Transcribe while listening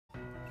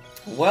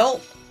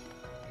Well,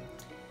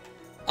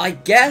 I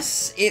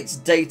guess it's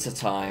data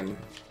time.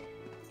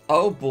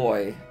 Oh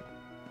boy.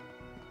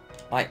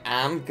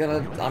 I'm gonna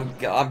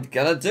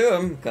do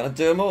them. Gonna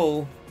do them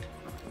all.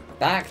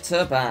 Back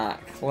to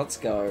back. Let's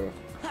go.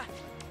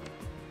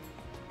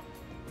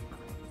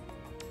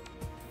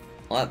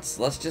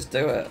 Let's just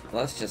do it.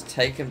 Let's just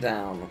take him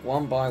down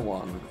one by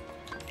one.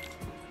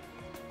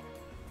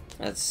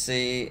 Let's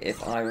see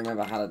if I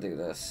remember how to do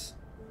this.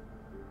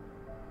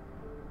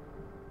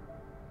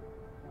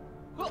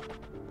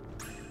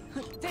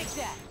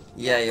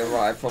 Yeah, you're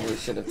right. I probably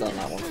should have done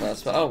that one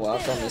first, but oh well,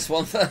 I've done this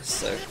one first,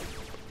 so.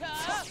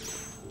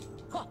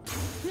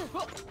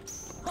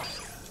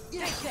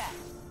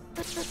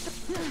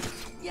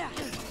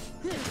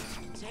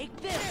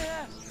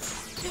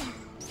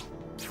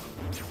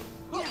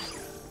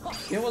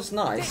 You know what's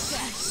nice?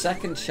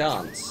 Second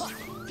chance.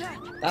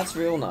 That's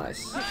real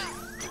nice.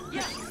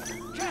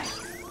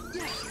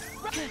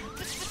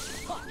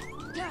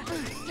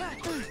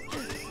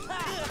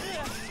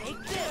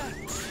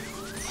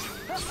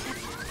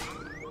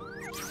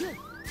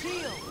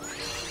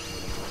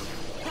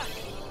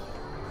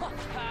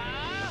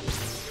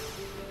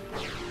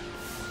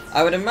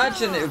 I would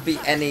imagine it would be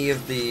any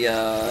of the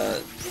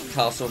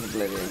Castle of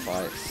Oblivion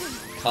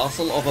fights.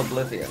 Castle of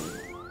Oblivion.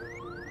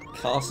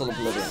 Castle of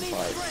Oblivion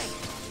fights.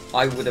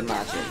 I would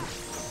imagine.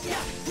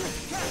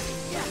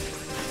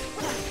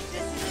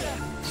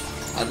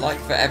 I'd like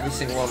for every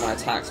single one of my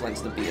attacks went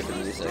to the beat of the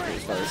music. It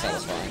was very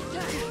satisfying.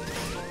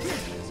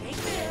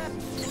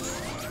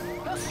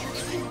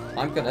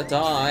 I'm gonna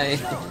die.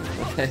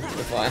 Okay,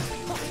 we're fine.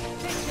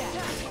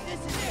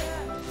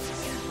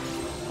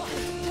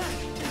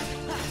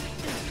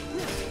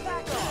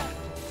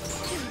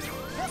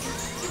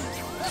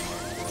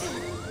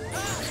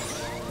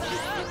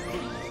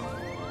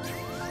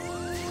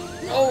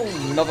 Oh,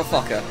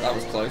 motherfucker. That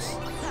was close.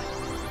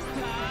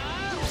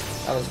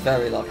 That was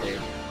very lucky.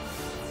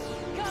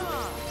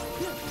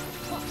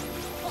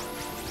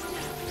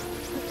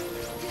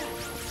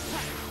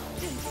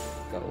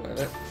 Got away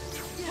with it.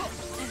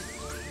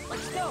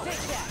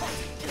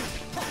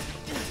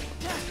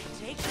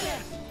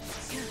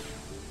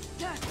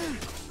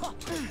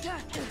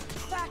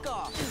 Back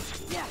off.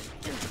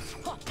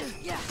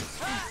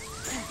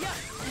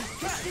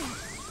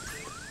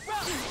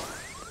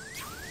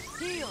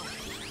 Heal.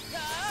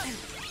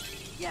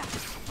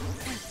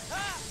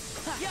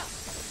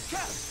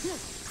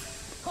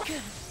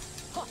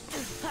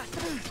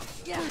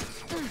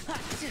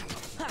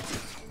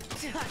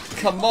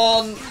 Come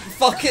on!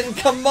 Fucking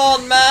come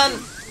on, man!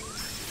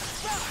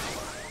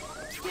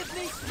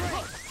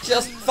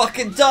 Just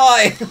fucking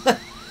die!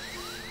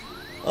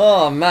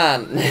 Oh,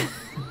 man.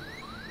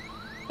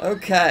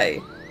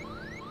 Okay.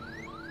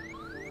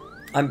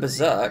 I'm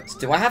berserked.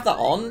 Do I have that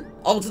on?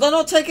 Oh, did I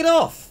not take it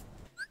off?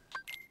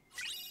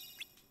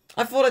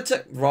 I thought I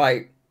took...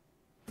 Right.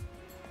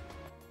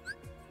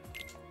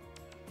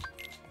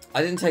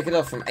 I didn't take it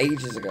off from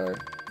ages ago.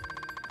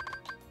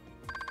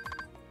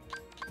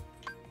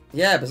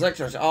 Yeah, berserk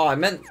charge. Oh, I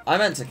meant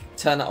to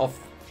turn it off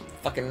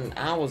fucking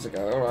hours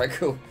ago. Alright,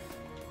 cool.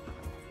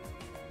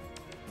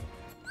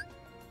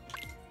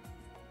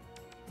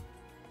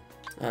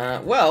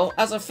 Well,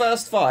 as a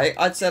first fight,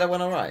 I'd said I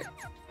went alright.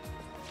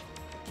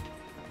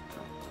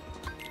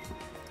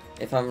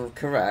 If I'm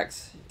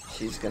correct,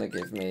 she's gonna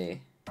give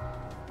me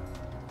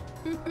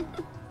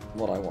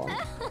what I want.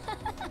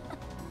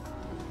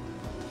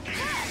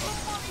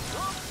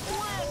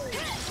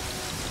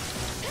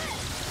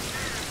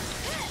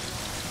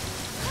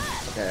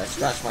 Okay, I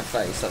scratched my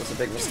face. That was a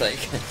big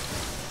mistake.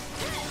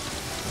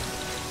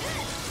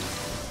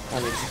 I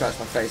need to scratch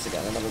my face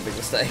again. Another big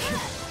mistake.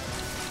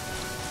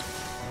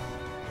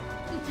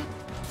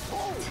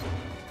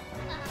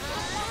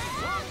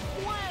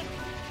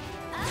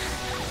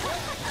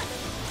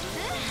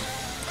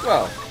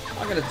 Well,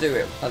 I'm gonna do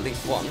it at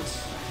least once.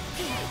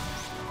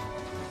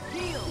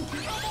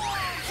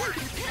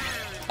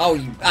 Oh,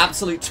 you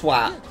absolute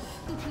twat.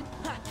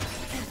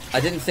 I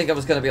didn't think I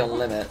was gonna be on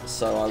limit,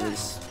 so I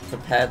was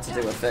prepared to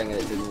do a thing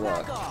and it didn't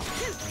work. I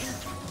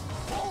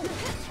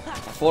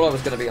thought I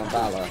was gonna be on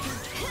Valor.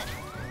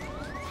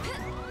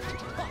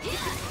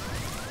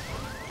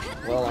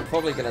 Well, I'm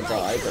probably gonna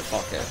die, but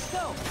fuck it.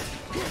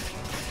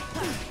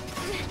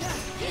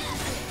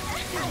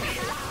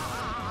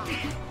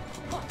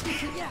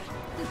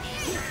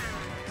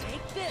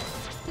 Take this.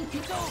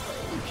 It's over.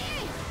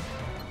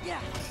 Yeah.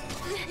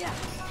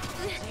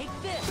 Take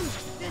this.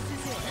 This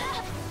is it.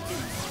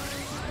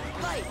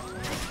 Fight.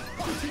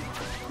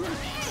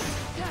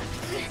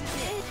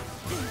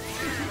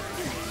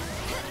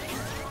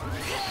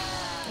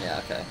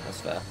 Yeah, okay,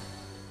 that's fair.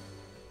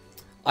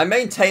 I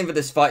maintain that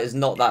this fight is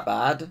not that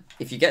bad.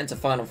 If you get into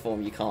final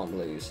form, you can't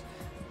lose.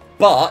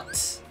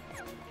 But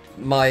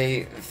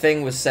my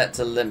thing was set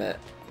to limit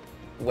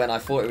when I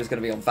thought it was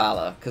going to be on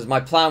Valor. Because my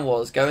plan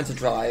was go into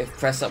drive,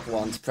 press up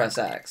once, press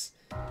X.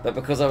 But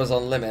because I was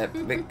on limit,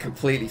 it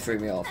completely threw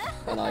me off.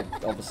 And I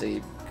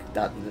obviously,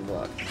 that didn't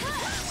work.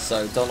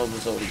 So Donald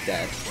was already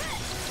dead.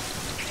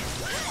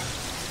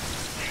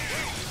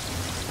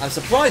 I'm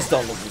surprised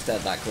Donald was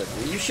dead that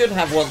quickly. You should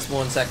have once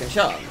more and second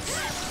chance.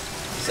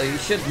 So you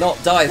should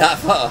not die that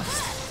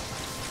fast.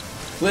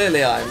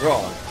 Clearly I am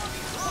wrong.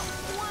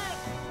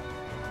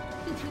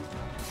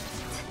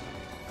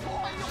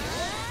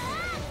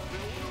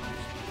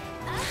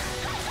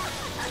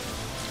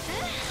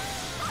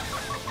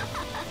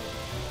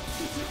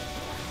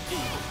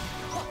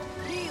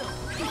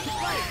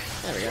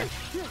 There we go.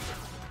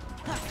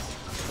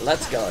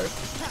 Let's go.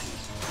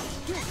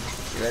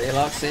 You ready,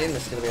 Larksine?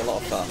 This is going to be a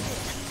lot of fun.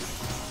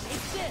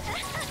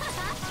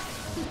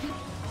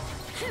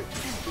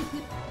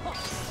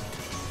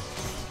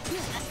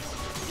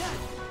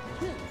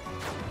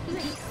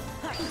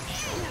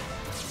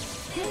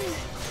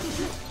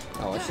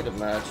 Oh, I should have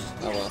merged.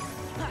 Oh well.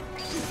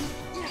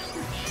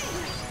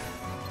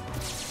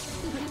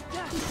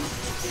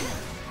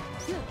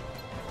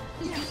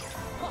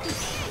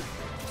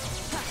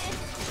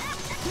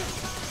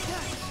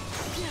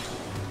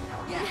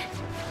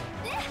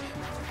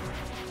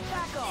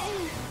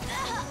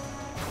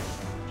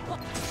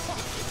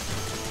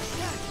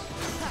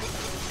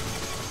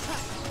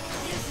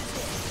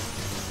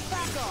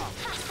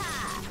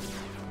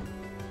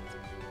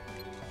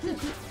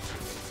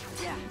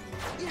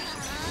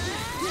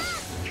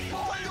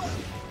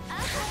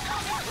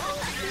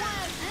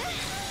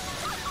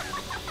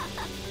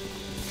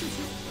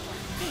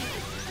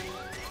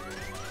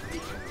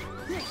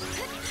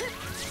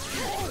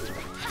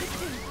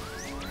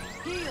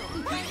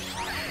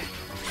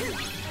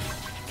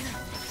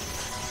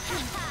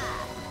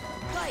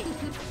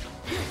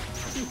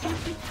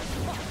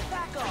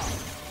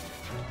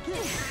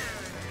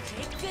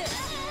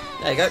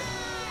 There you go.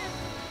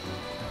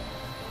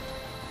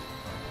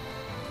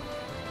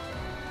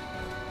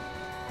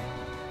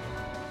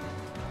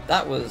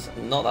 That was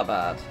not that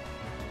bad.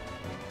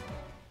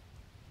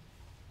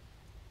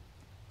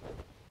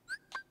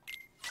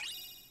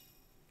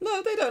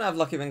 No, they don't have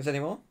lucky wings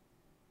anymore.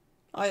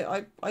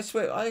 I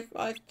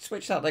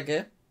switched out their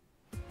gear.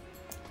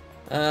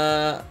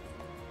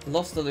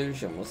 Lost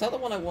Illusion. Was that the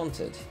one I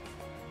wanted?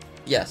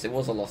 Yes, it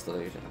was a Lost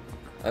Illusion.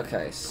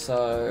 Okay,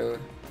 so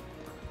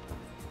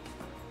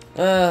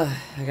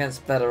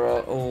against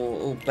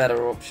all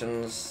better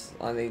options,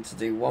 I need to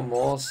do one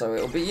more, so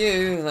it'll be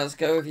you. Let's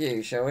go with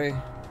you, shall we?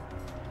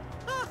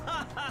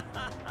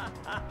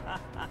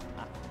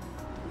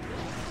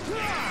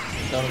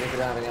 Don't think I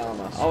have any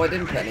armor. Oh, I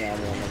didn't put any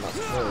armor on them, that's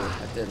true.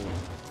 I didn't.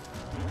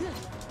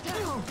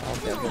 I'll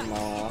get him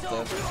more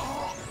after.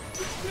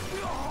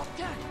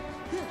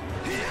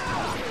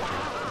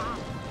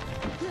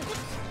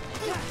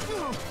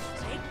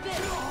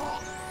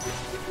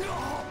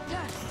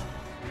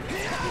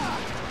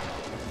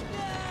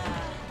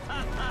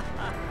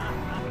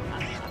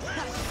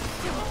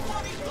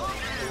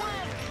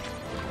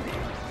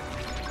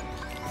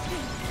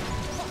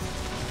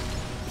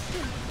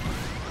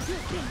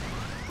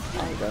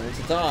 I'm going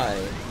to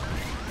die.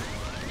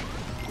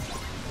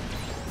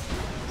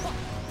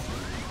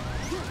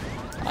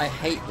 I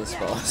hate this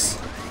boss,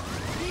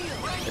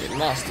 but it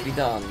must be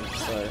done,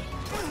 so...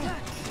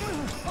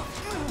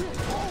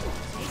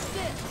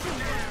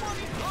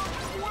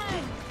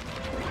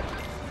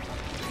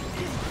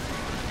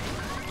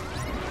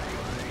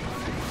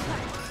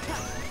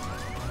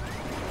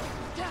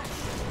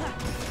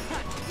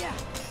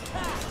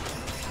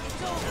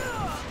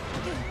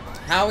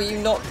 How are you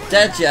not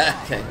dead yet?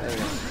 Okay, there we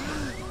go.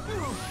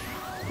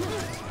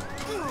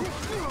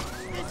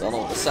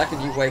 Donald, the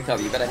second you wake up,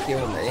 you better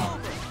heal me.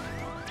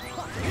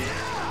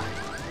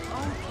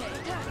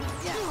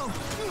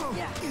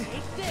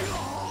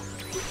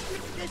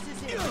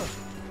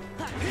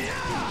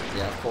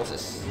 Yeah, of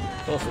course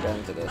we're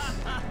going to this.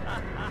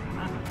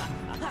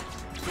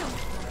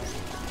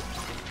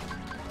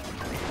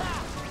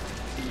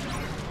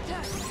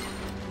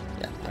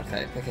 Yeah,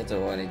 okay, pick a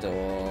door, any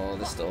door,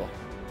 this door.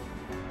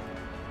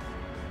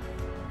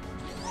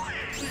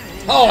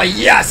 Oh,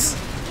 yes!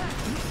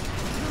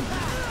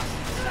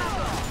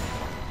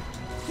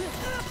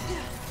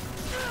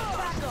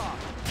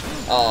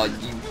 Oh,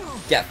 you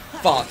get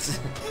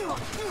fucked.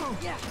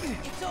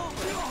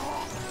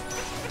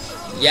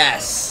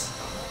 Yes!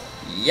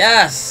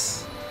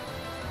 Yes!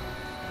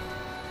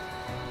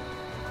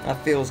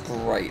 That feels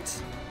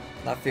great.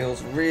 That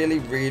feels really,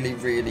 really,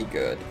 really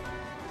good.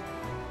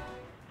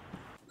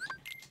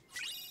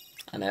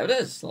 And there it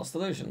is. Lost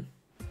Illusion.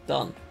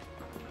 Done.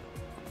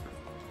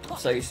 I'm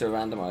so used to a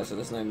randomizer,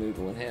 there's no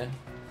Moogle in here.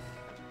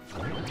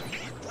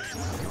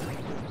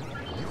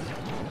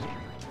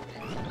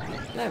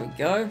 There we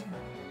go.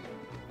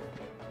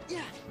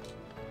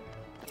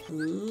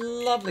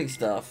 Lovely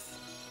stuff.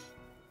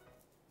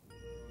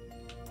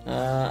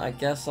 I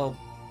guess I'll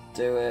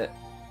do it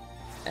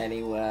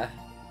anywhere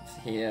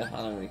here. I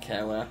don't really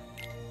care where.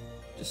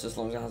 Just as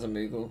long as it has a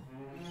Moogle.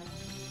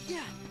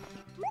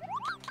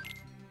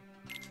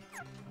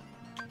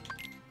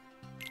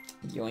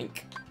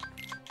 Yoink.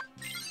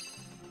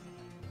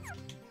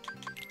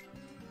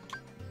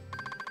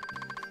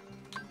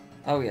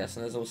 Oh yes,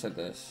 and there's also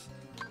this.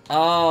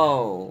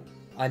 Oh,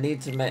 I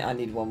need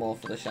one more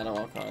for the Shadow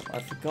Archive.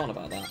 I'd forgotten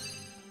about that.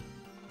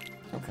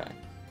 Okay.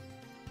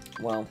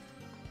 Well,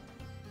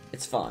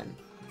 it's fine.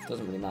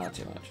 Doesn't really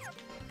matter too much.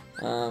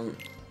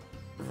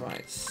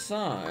 Right, so...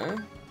 Well,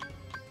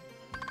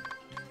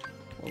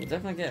 we're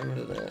definitely getting rid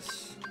of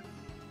this.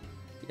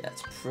 Yeah,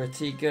 it's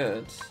pretty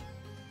good.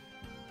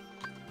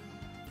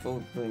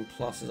 Full Bloom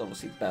Plus is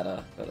obviously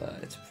better, but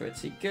it's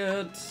pretty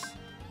good.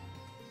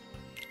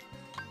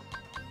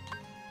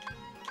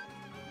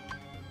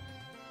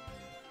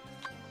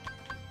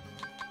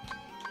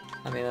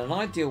 I mean, in an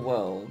ideal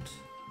world...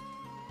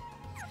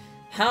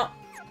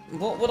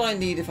 What would I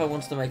need if I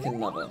wanted to make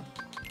another?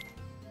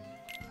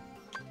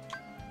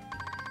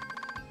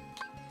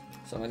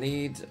 So I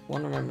need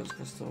one Remembrance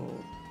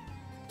Crystal.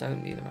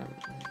 Don't need a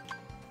Remembrance.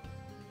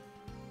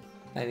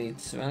 I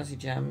need Serenity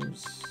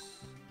Gems.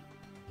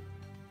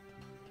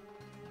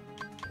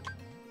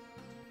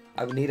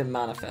 I would need a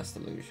Manifest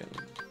Illusion.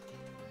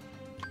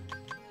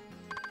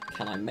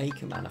 Can I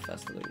make a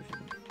Manifest Illusion?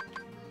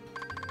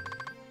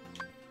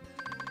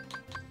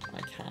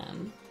 I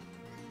can.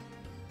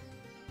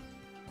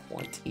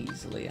 Quite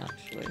easily,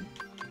 actually.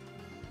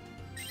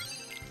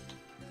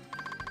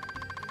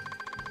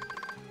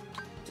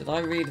 Did I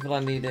read that I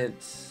needed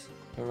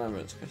a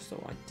Remembrance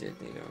Crystal? I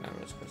did need a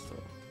Remembrance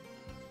Crystal.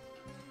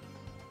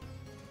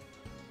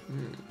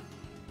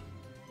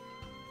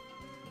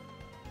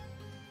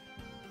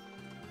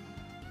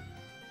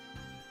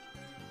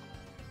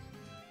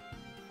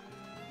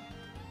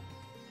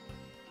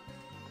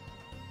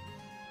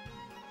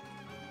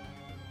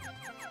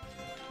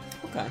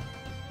 Okay.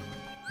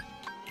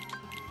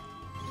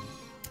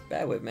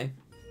 Bear with me.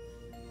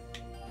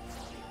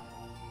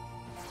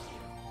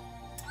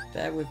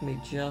 Bear with me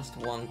just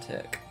one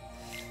tick.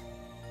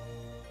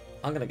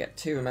 I'm gonna get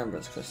 2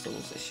 Remembrance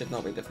Crystals. It should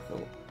not be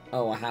difficult.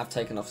 Oh, I have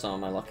taken off some of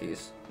my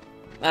luckies.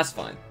 That's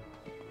fine.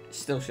 It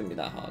still shouldn't be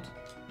that hard.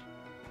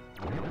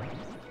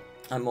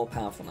 I'm more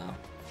powerful now.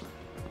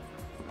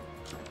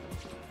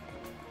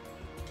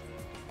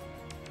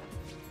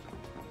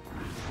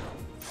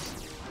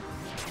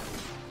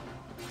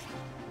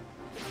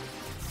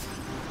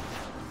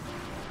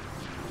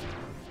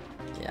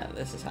 Yeah,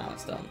 this is how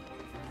it's done.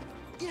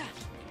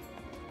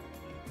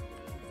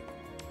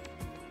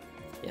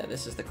 Yeah,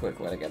 this is the quick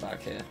way to get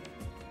back here.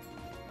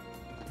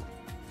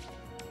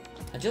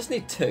 I just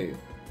need 2.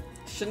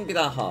 It shouldn't be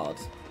that hard.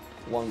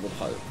 One would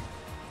hope.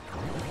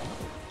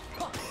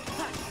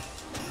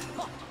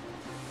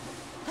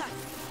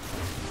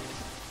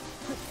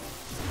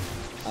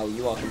 Oh,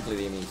 you are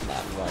completely immune to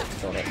that. Right,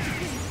 got it.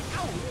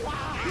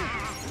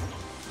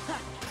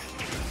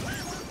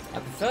 I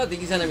prefer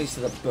these enemies to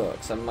the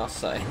books, I must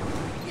say.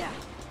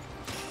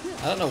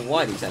 I don't know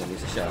why these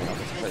enemies are showing up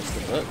as opposed to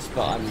the books,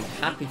 but I'm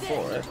happy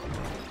for it.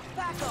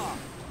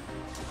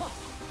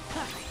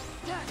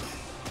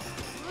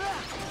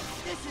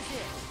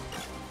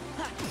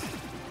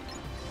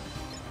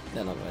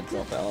 They're not going to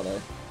drop it, are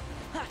they?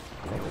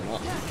 Probably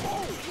not.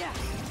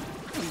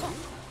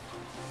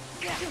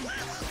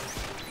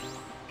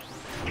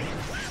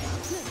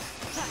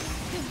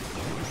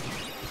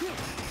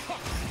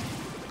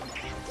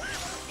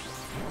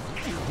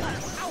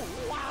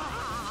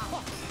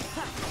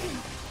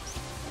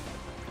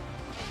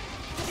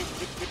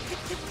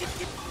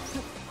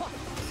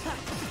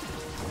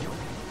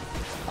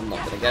 I'm not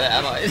going to get it,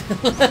 am I?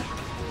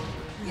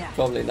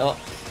 Probably not.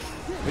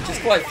 Which is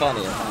quite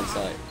funny in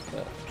hindsight.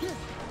 But...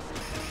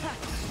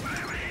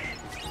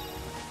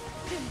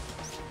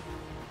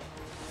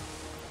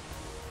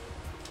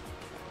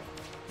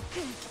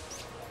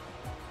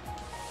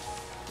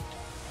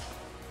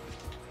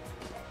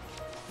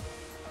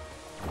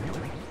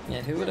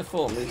 yeah, who would have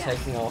thought me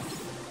taking off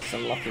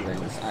some lucky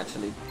rings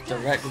actually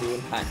directly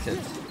impacted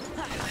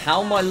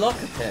how my luck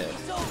appeared?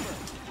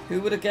 Who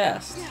would have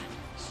guessed?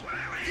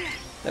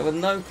 There were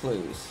no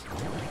clues.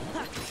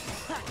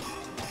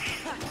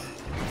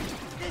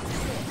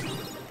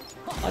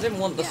 I didn't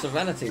want the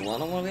Serenity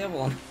one, I wanted the other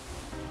one.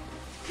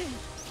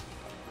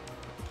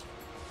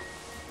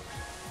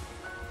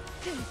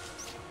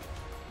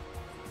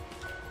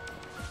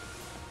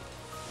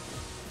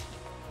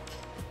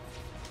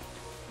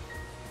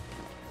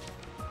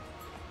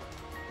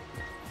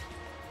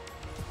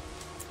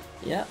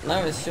 Yeah,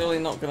 no, it's surely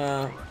not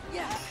gonna...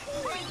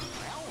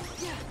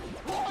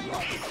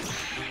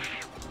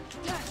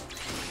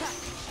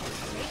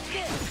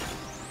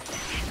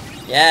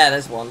 Yeah,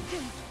 there's one.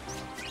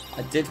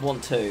 I did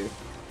want 2,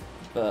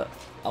 but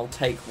I'll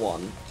take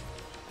 1.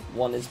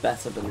 1 is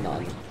better than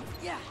none.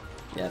 Yeah,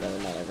 there are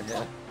none over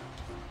here.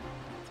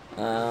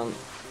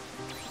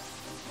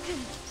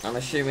 I'm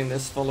assuming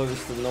this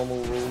follows the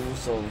normal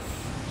rules of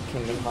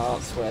Kingdom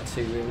Hearts, where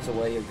 2 rooms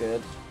away you're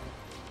good.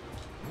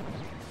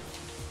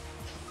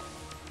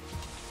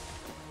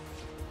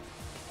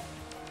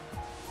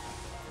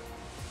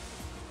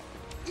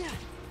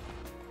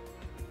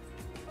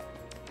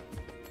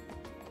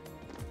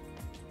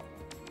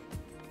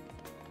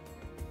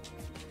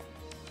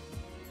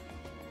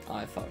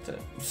 I fucked it.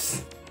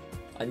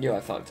 I knew I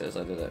fucked it as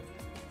I did it.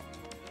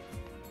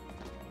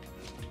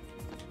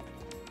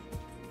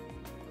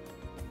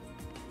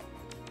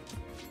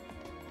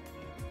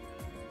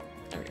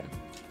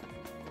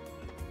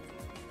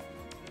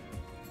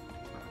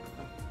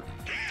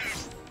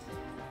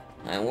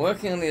 I'm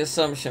working on the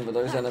assumption that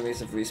those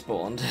enemies have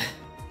respawned.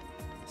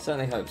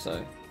 Certainly hope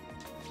so.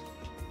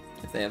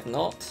 If they have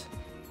not,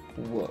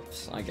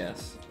 whoops, I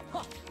guess.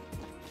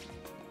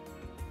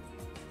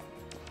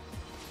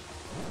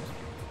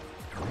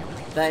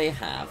 They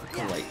have.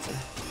 Great.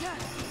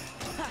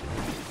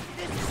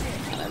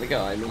 And there we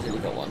go, I immediately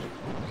got one.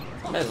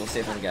 May as well see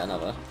if I can get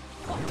another.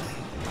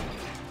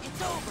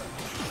 It's over.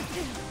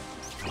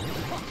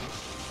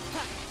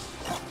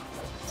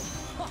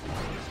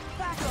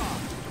 Back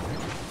off.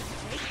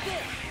 Take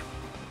this.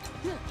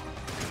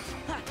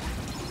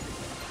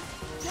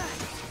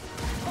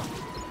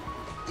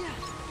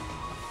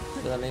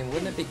 But I mean,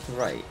 wouldn't it be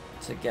great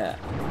to get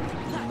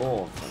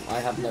more of them? I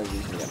have no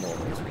reason to get more of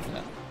them, to be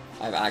fair.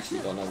 I've actually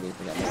got no reason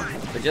to get more of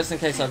them. But just in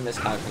case I've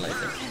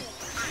miscalculated.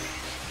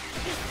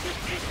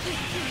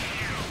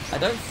 I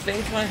don't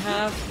think I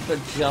have, but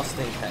just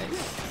in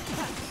case.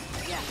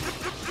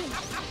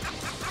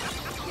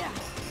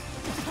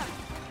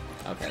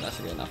 Okay, that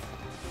should be enough.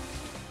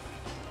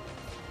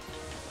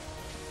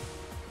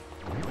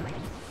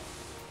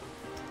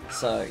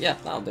 So, yeah,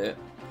 that'll do it.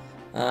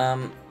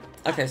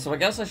 Okay, so I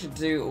guess I should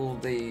do all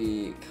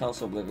the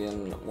Castle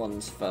Oblivion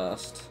ones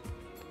first,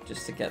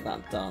 just to get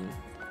that done.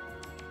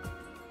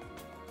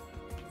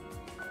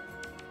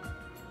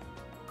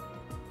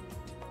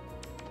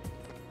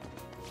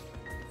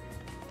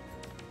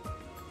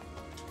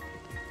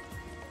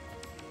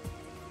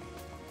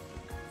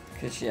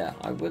 Because, yeah,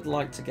 I would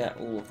like to get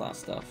all of that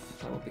stuff.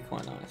 That would be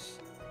quite nice.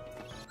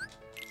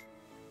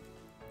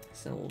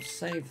 So we'll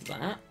save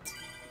that.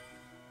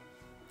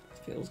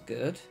 Feels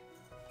good.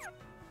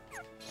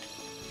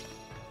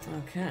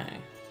 Okay.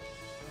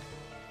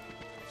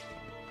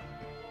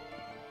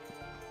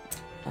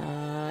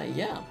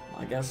 Yeah,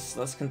 I guess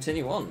let's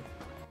continue on.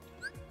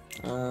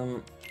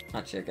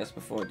 Actually, I guess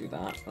before I do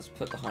that, let's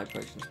put the high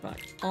potions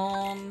back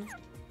on.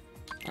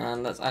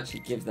 And let's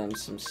actually give them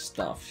some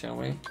stuff, shall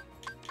we?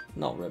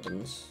 Not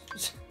ribbons.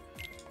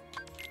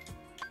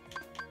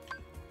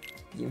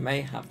 You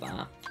may have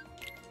that.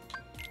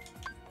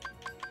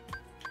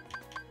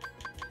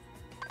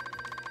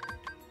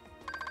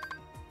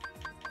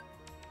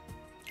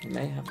 You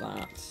may have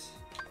that.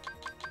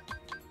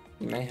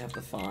 You may have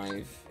the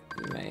 5.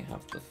 You may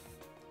have the.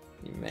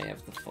 You may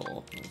have the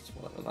 4. That's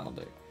what that'll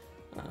do.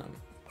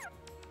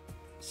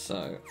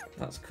 So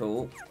that's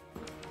cool.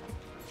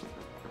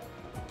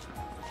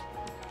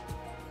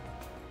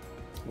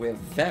 We're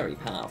very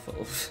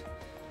powerful.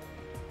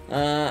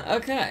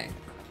 Okay.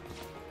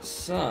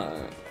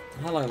 So,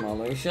 hello,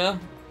 Marluxia.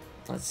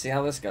 Let's see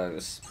how this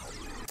goes.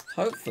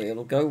 Hopefully,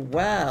 it'll go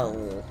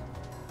well.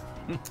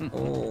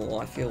 Oh,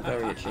 I feel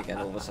very itchy again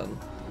all of a sudden.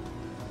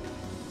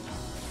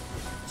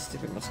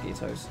 Stupid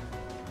mosquitoes.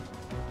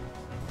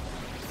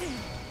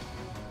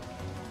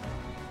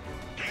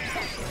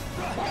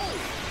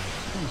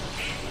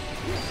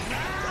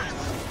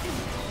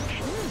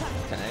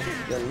 Okay,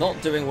 you're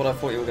not doing what I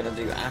thought you were going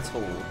to do at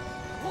all.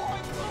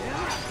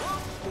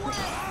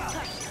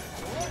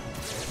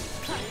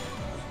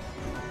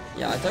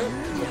 Yeah, I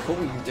don't recall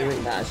you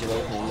doing that as your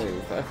opening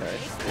move, but okay.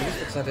 Maybe it's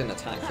because I didn't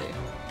attack you.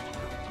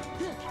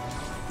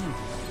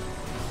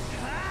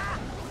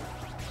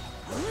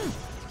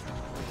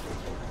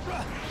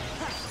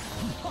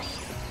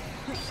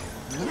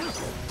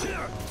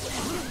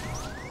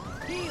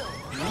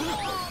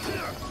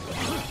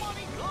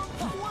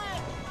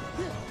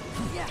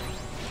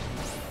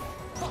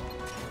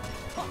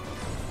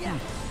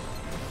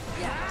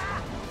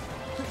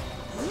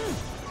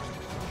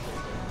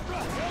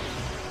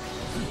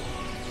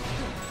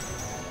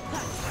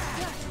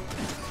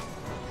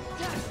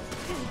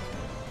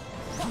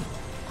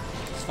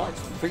 This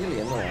fight's really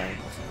annoying.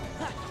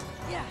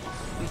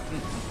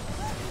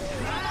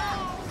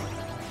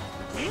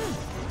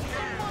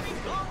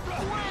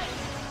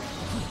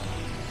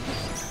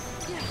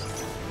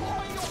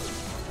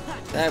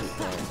 There we go.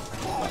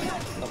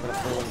 I'm not gonna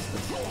fall into the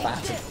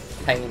vat of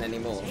pain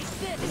anymore.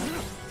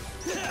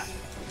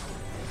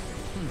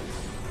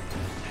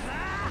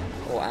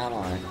 Or am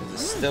I? Because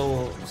it's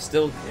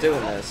still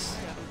doing this.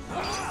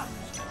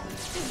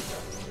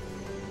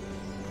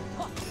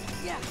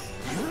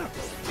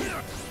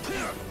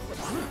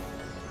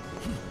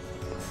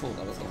 Oh,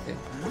 that was lucky.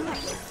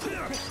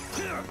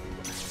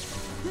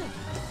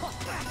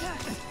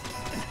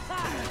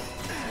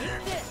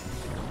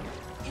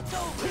 It's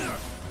over.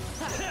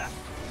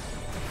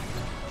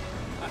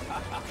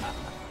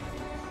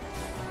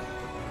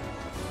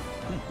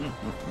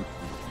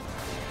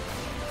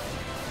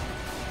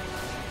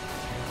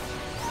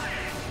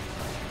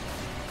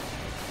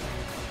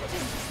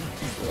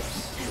 Whoops,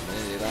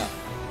 didn't do that.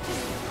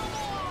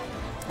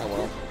 Oh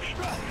well.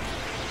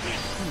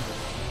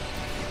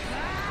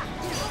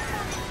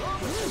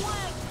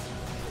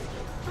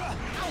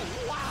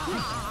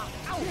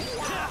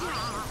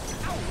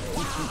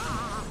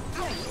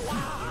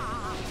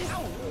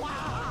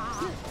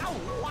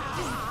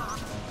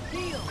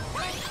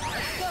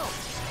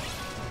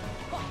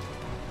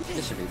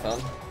 This should be fun.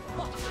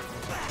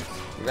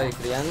 You ready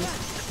for the end?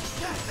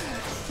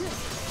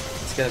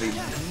 It's gonna be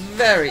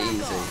very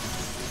easy.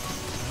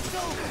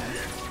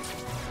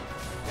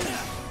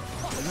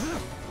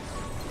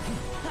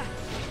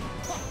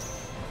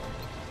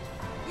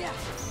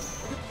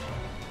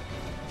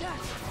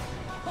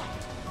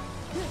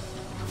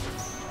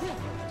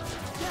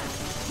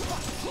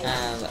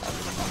 And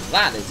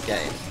that is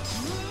game.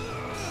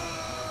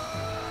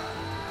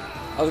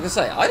 I was gonna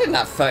say, I didn't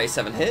have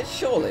 37 hits,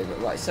 surely,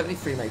 but right,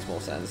 73 makes more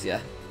sense,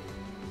 yeah.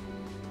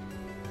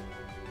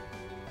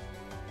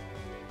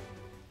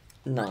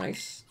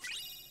 Nice.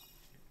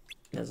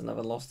 There's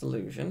another lost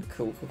illusion.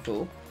 Cool, cool,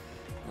 cool.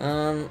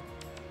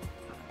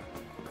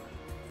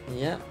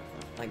 Yeah,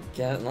 I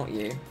get it, not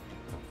you.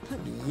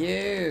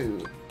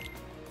 You!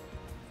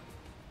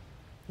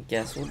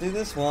 Guess we'll do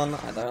this one.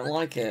 I don't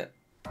like it.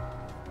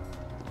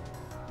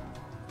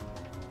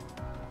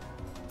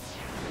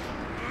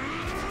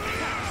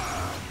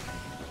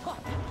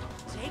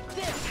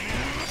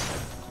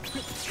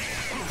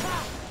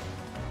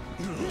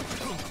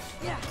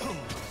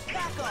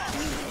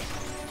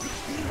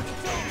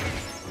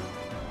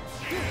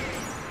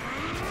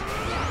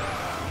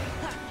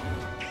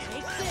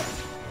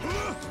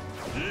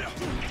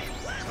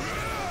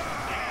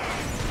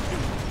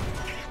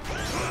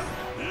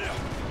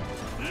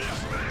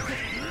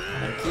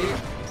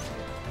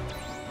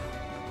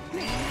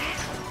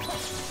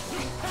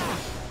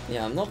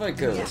 Yeah, I'm not very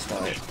good at this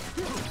fight.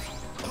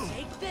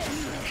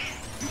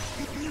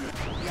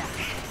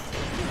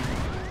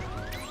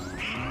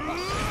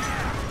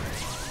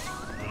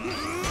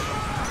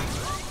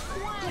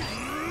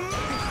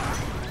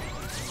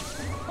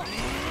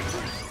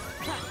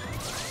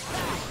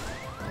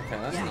 Okay,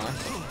 that's nice.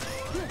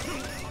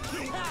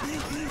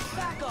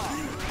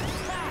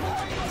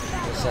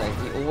 So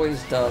he always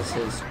does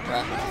his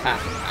thing.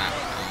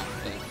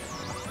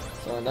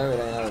 So I know it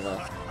ain't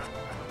over.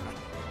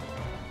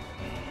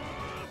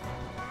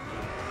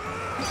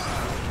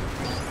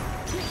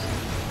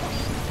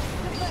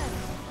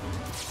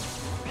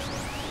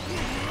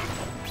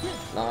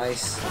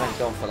 Nice, thank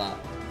God for that.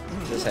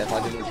 Just say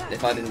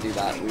if I didn't do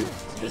that,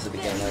 this would be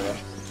game over.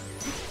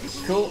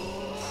 Cool,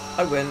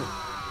 I win.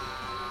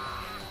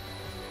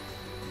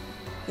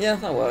 Yeah,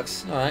 that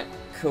works. All right,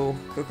 cool,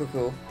 cool, cool,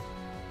 cool.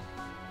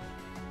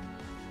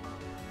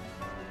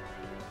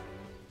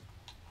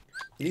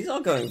 These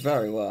are going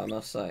very well, I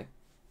must say.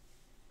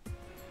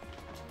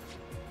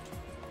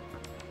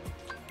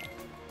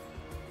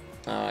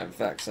 Alright,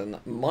 Vexen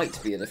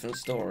might be a different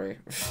story.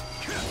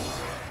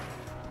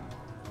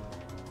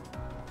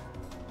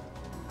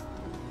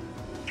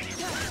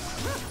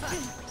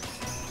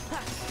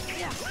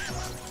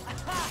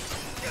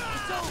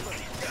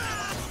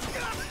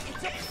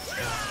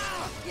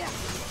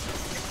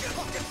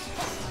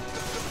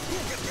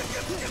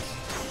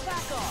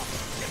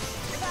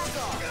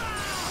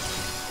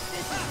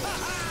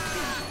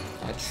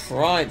 I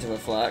tried to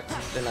reflect,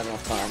 didn't have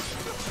enough time.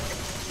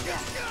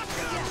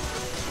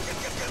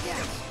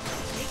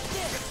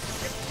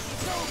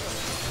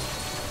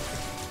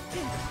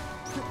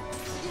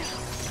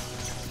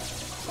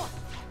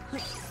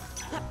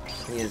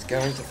 He is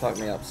going to fuck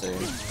me up soon.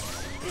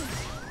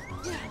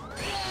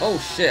 Oh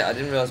shit, I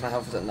didn't realise my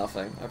health was at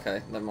nothing.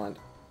 Okay, never mind.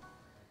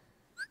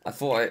 I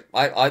thought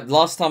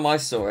last time I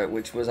saw it,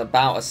 which was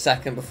about a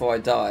second before I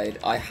died,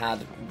 I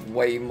had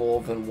way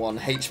more than 1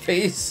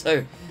 HP,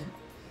 so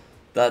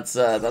that's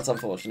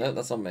unfortunate.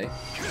 That's on me.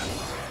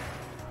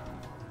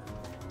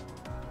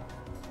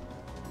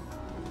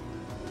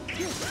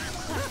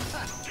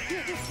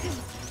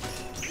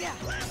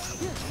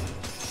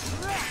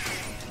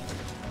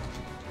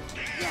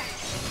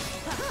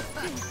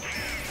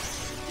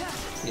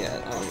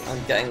 Yeah,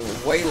 I'm getting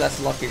way less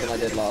lucky than I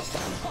did last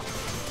time.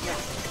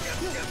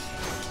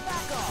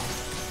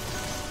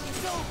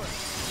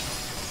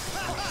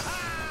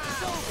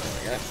 There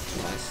we go.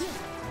 Nice.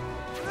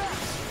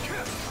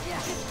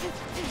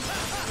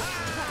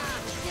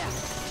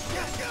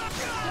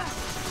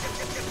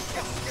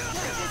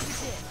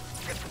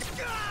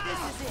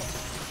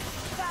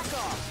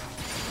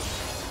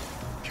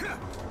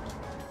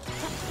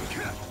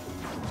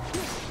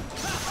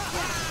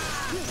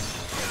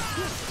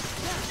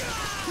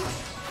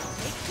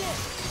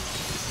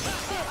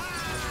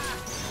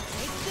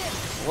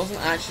 I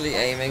wasn't actually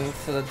aiming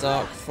for the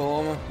dark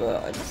form,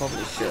 but I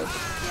probably should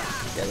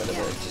get rid of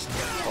it just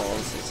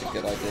because it's a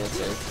good idea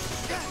too.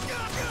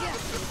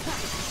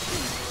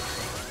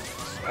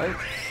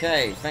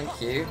 Okay,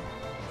 thank you.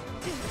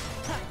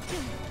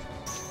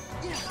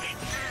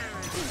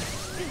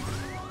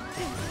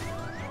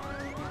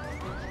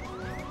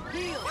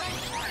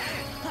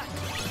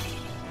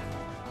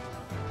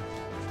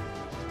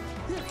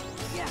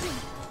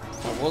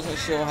 I wasn't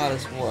sure how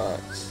this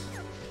works,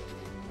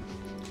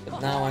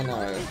 but now I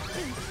know.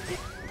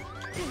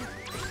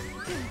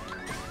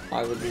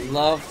 I would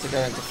love to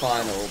go into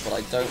final, but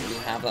I don't really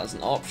have that as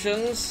an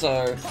option,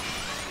 so...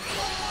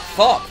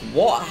 Fuck,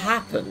 what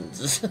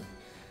happened?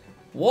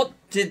 What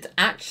did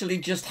actually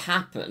just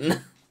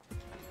happen?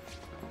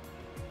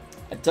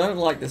 I don't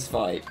like this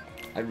fight.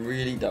 I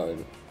really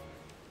don't.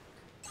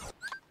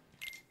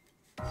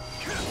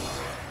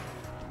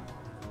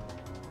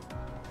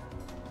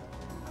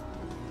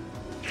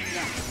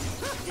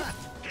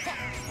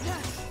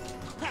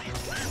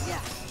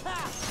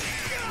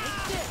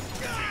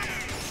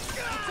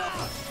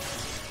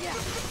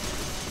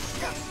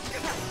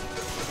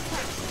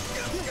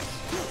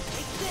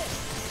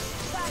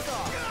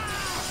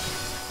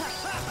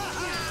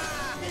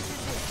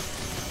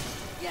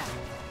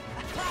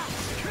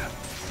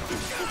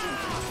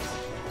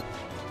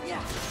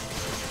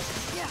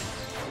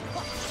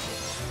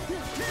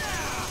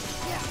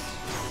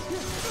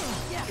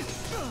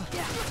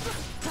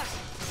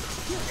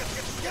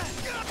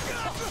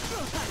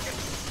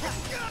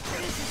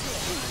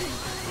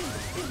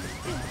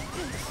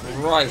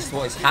 Christ,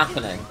 what is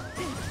happening?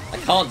 I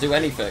can't do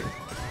anything.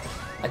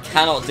 I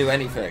cannot do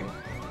anything.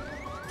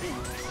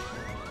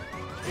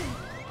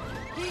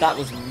 That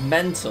was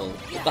mental.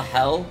 What the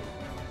hell?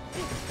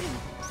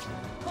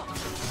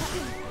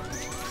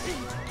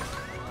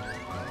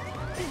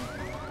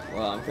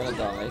 Well, I'm gonna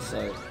die,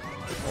 so...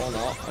 Or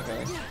not,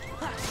 okay.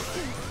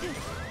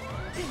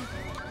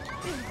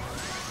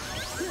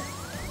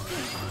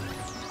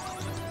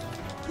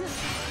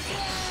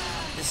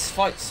 This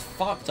fight's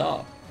fucked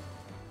up.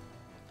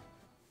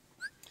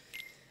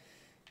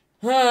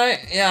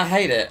 Alright, yeah, I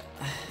hate it.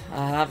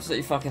 I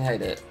absolutely fucking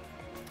hate it.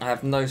 I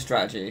have no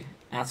strategy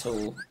at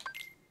all.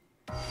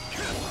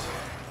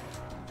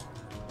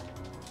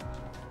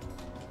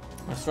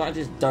 My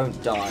strategies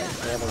don't die,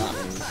 whatever that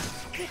means.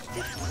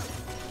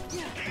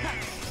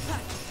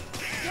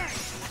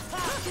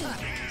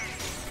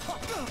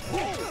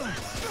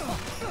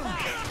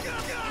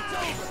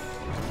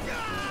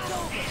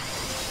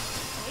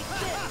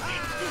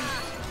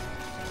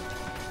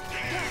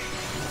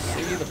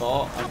 See the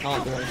bot? I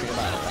can't do anything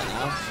about it right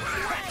now.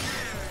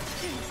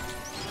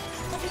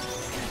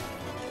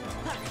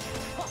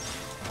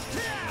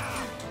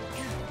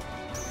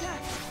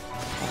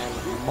 I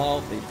am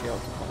mildly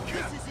preoccupied.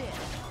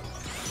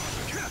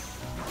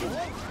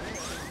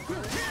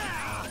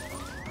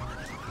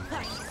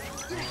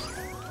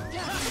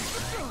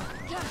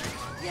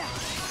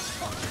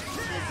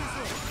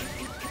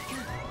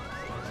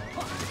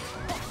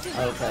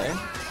 Okay.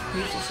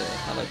 Peter's here.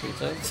 Hello,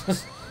 Peter.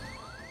 Let's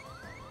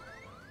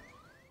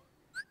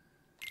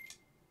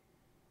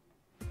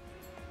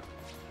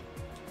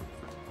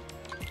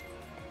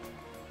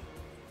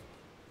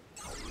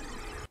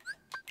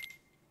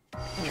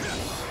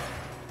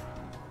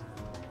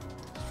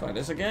try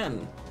this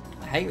again.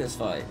 I hate this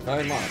fight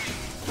very much.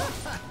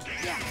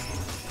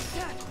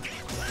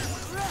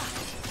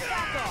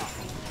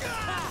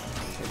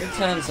 If it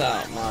turns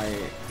out my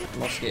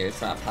mosquito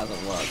trap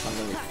hasn't worked, I'm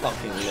gonna be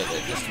fucking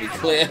livid, just to be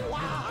clear.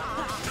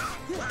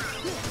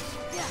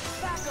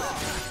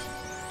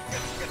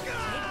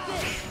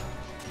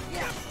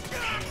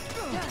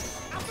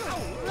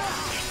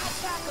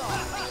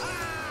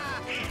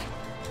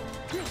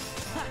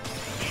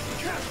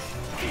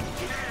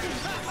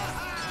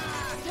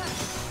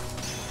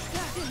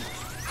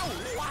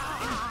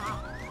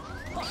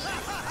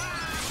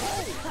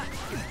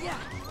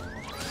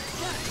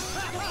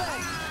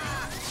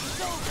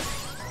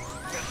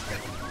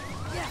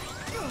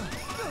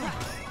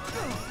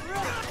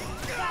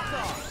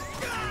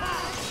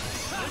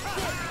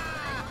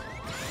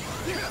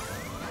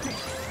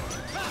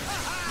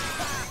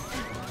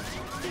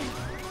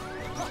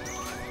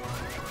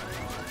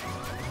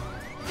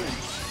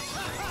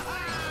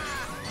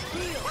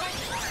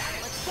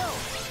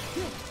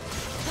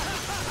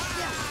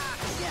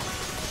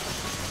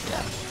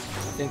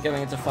 I think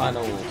going into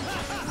final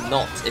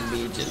not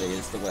immediately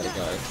is the way to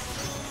go.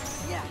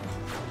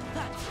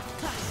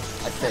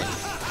 I think.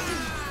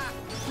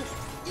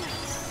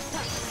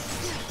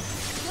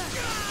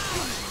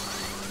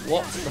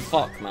 What the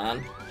fuck,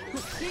 man?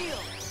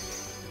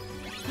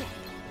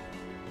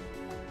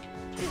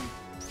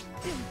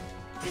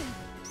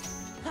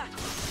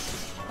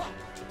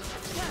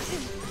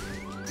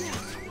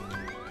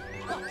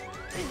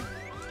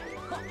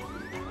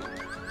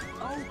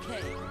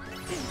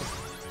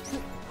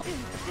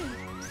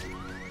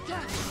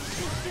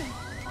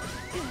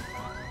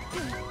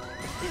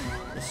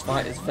 This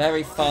fight is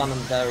very fun and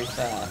very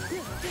fair.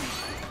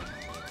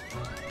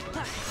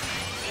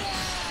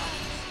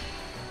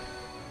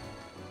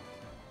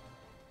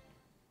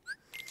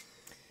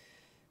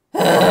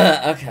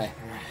 Okay.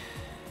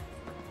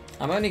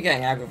 I'm only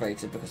getting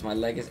aggravated because my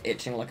leg is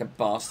itching like a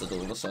bastard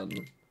all of a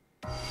sudden.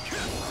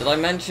 Did I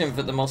mention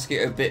that the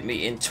mosquito bit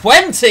me in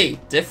 20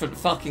 different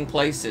fucking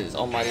places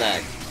on my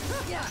leg?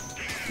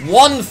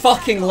 One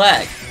fucking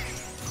leg!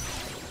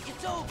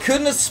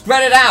 Couldn't have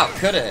spread it out,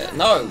 could it?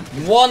 No.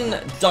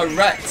 One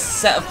direct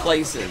set of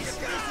places.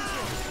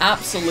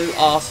 Absolute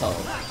arsehole.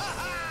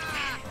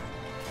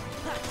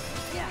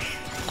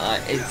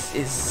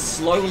 It's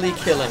slowly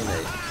killing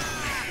me.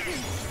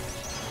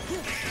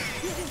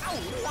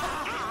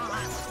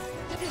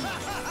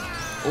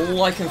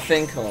 All I can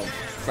think of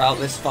throughout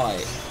this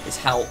fight is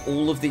how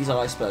all of these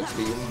icebergs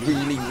would be a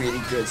really,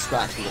 really good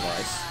scratching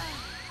device.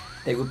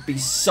 They would be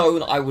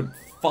so... I would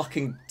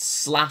fucking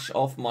slash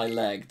off my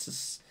leg to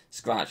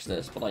scratch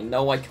this, but I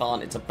know I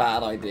can't. It's a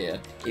bad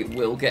idea. It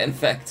will get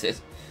infected.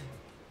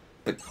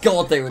 But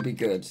God, they would be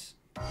good.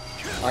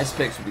 Ice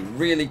picks would be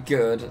really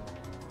good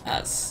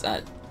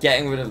at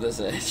getting rid of this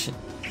itch.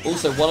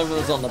 Also, one of them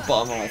is on the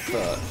bottom of my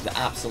foot. The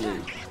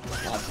absolute...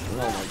 Oh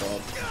my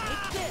God.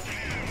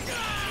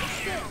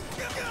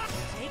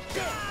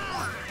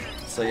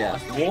 So yeah,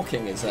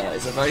 walking is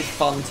a very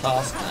fun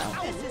task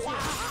now.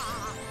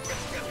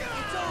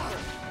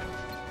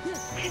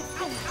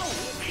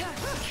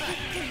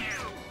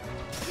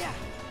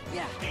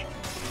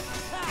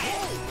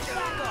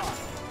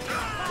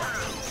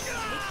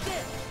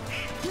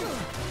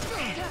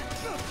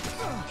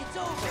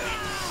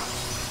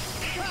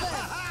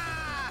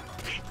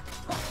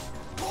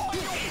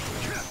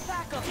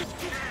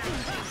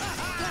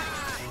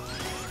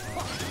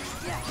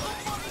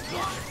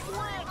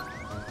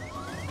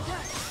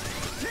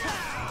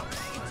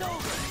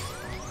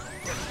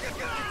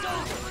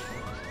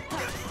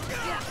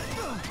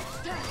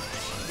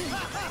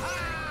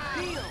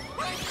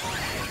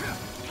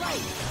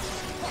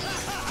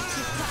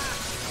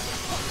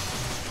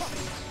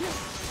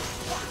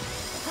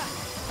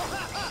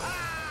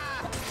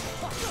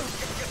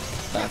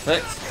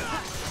 Perfect.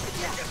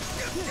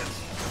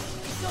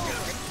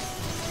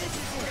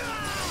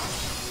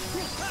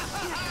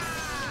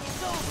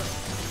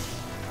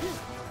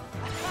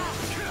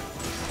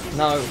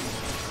 No.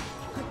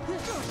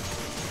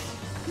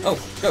 Oh,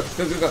 go,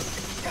 go, go, go.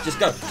 Just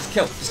go, just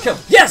kill, just kill.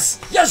 Yes!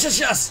 Yes, yes,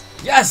 yes!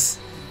 Yes!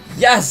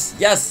 Yes,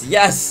 yes,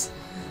 yes!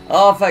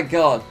 Oh, thank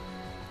God.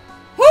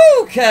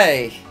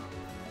 Okay.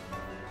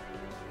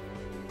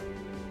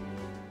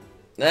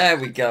 There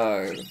we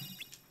go.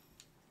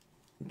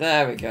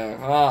 There we go.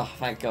 Oh,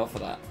 thank God for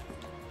that.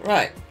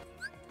 Right.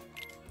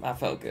 That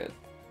felt good.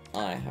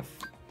 I have...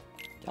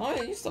 Oh,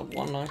 I used up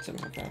one item.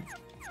 Okay.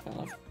 Fair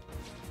enough.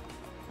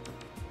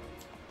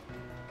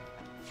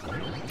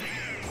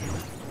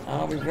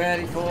 Are we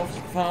ready for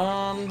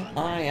fun?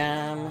 I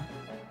am.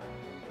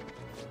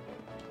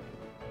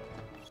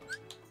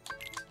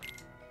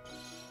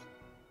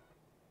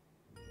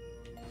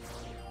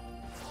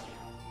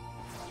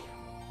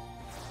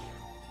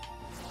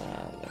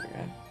 There we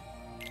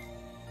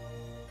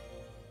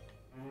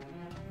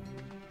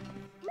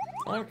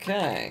go.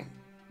 Okay.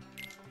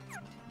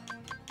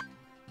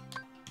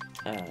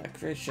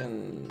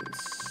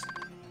 Creations.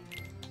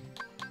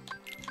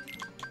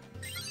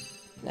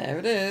 There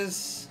it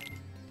is.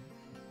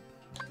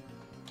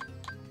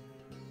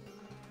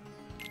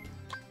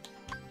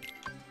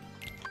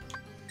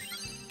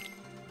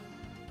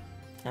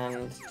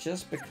 And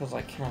just because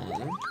I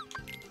can,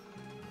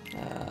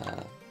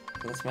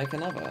 let's make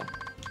another.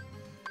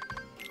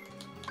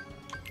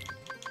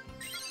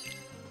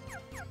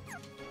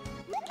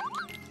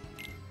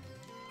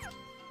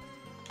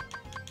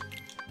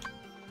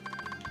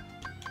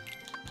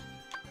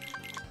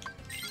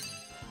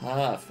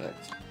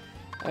 Perfect.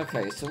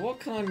 Okay, so what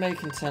can I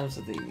make in terms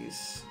of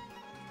these?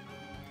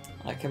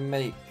 I can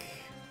make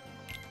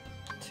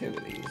 2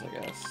 of these,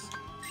 I guess.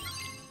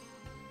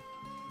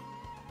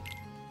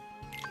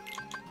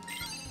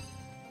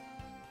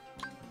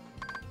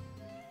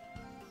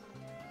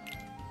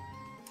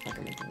 I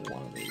can make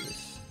 1 of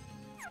these.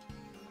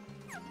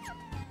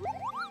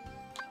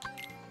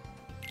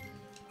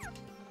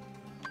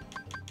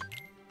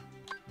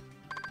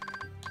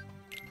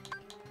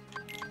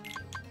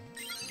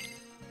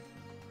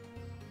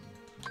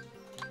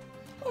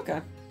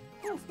 Okay,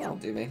 that'll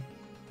do me.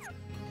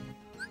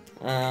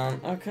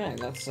 Okay,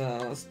 let's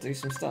do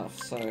some stuff.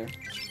 So,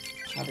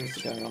 Happiness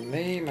is going on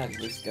me,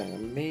 Magic is going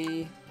on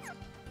me.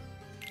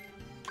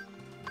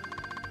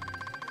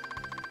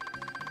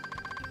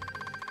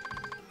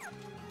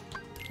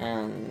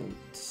 And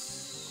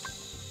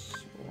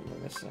what am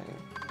I missing?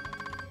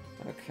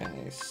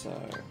 Okay,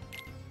 so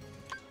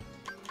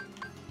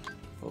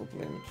Full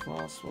Bloom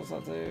Plus, what does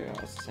that do? Oh,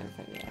 it's the same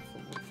thing, yeah,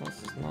 Full Bloom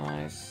Plus is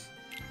nice.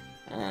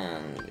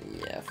 And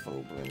yeah,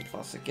 Full Bloom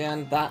Plus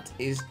again. That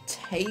is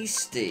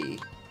tasty.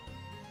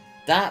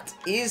 That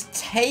is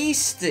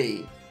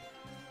tasty.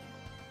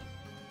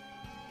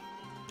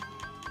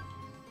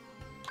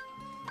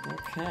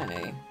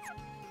 Okay.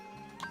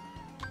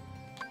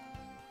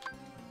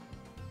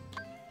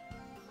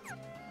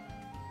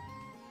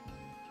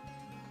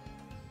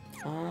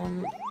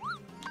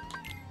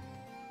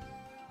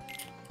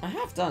 I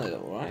have done it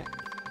all right.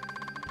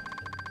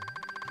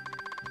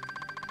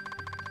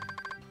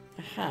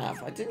 I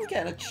have. I didn't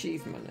get an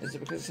achievement. Is it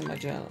because it's in my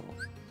journal?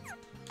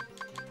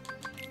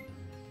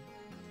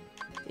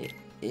 It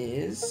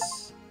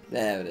is.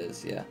 There it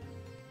is, yeah.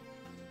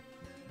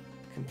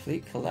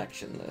 Complete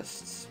collection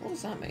lists. What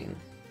does that mean?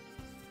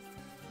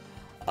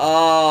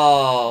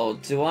 Oh,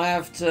 do I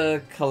have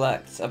to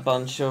collect a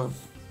bunch of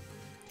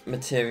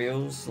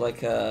materials?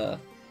 Like, I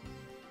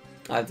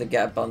have to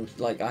get a bunch,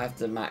 like, I have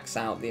to max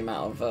out the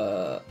amount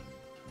of,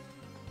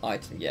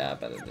 item. Yeah, I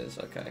bet it is,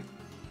 okay.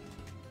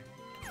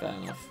 Fair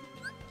enough.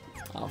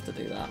 I'll have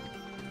to do that.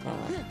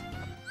 Alright.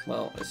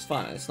 Well, it's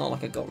fine. It's not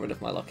like I got rid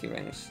of my lucky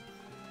rings.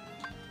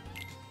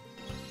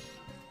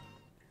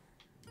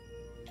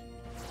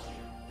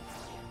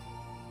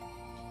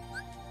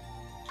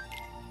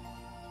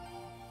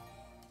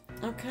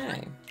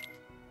 Okay.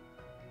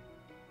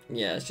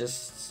 Yeah, it's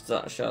just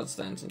shards,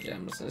 stones, and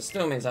gems. It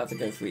still means I have to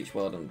go through each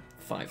world and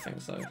fight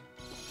things, so...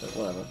 But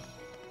whatever.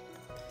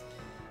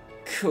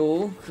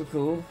 Cool, cool,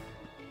 cool.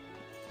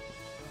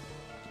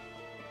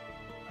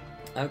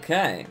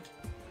 Okay.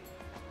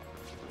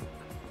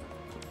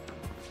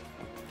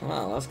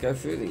 Well, let's go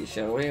through these,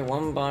 shall we?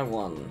 One by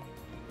one.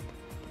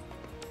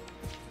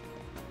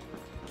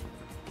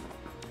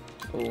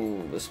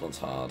 Ooh, this one's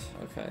hard.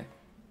 Okay.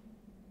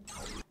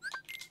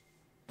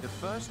 The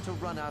first to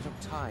run out of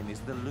time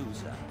is the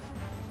loser.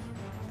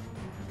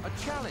 A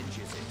challenge,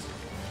 is it?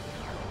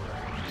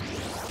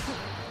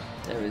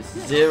 There is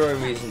zero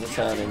reason to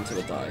turn into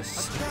a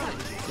dice.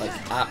 Like,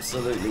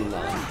 absolutely none.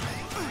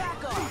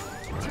 Back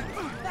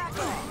off. Back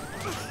off.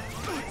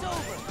 It's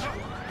over.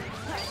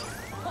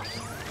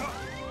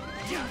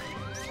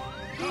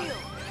 Heal.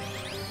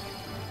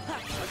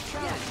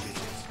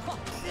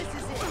 This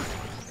is it.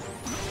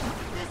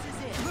 This is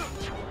it.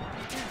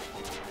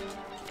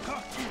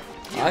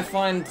 I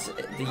find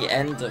the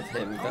end of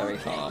him very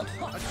hard.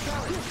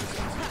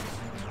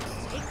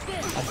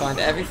 I find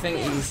everything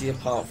easy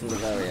apart from the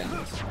very end.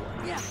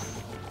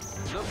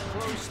 Look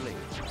closely.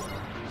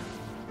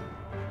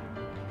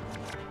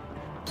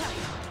 Take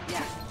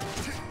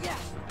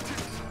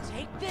this.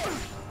 Take this.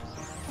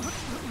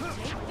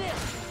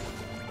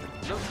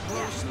 Look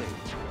closely.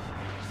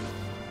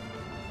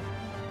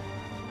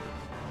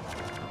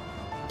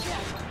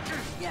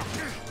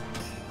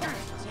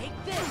 Take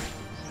this.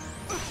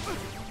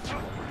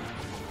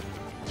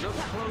 Look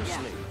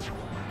closely.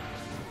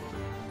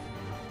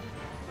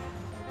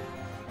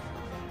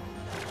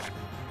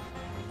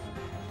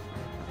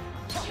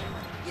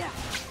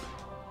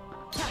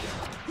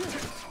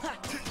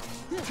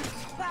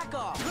 Back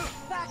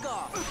off. Back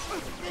off.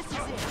 This is it.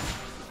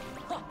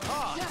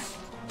 Hearts.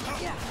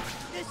 Yeah.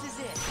 This is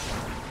it.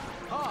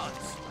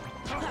 Hearts.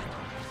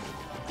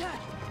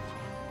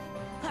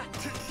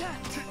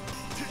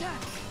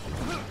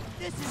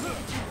 This is it.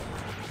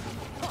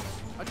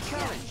 A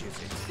challenge, is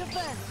it?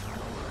 Defend.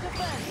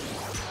 Defend.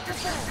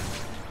 Defend.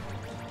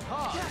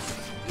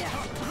 Hearts. Yeah.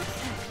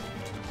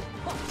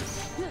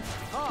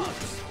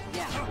 Hearts.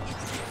 Yeah.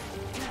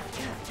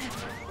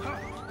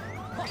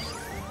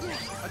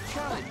 A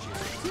challenge, is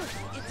it?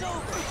 It's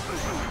over.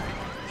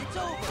 It's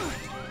over.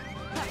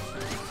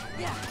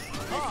 Yeah.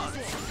 This is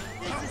it.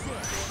 This is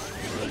it.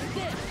 Take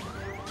this.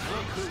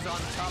 Look who's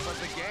on top of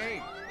the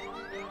game.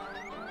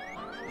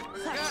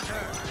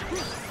 Scatter.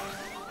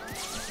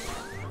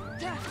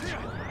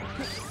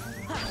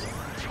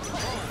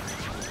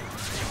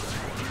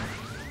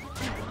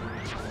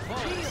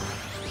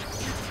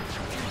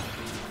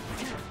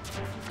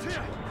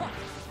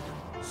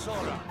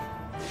 Sora,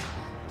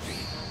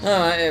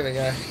 Alright, here we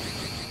go.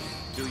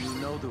 do you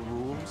know the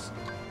rules?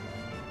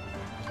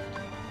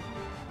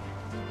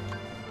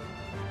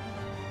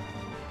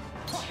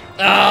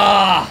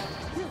 Ah!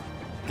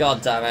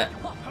 God damn it.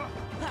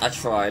 I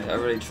tried, I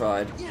really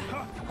tried.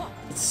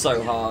 It's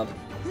so hard.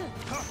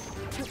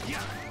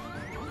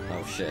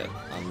 Oh shit,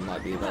 I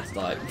might be about to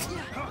die.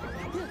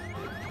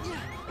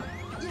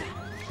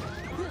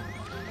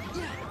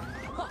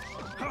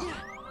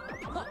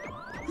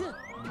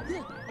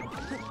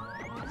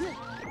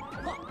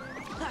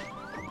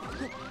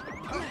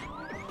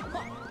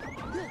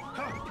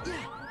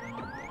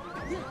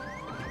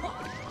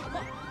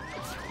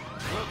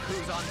 Look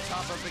who's on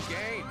top of the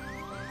game.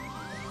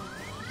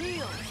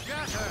 Heal.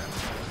 Scatter.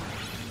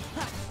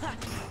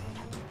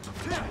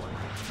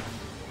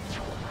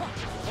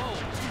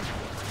 Hold.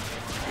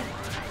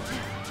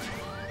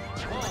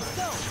 Hold.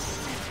 Go.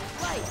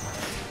 Fight.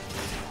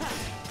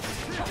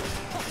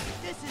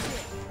 This is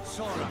it.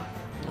 Sora,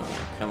 Oh,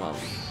 come on.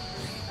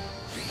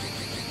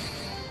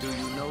 do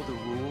you know the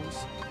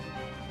rules?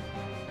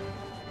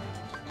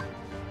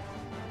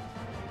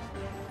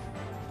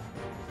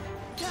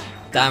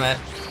 Damn it.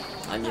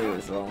 I knew it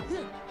was wrong.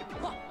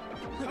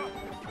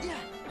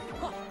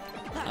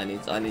 I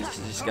need to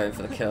just go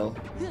for the kill.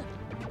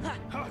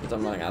 Because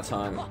I'm running out of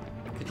time.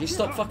 Could you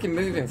stop fucking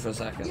moving for a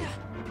second?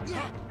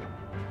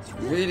 It's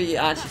really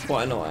actually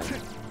quite annoying.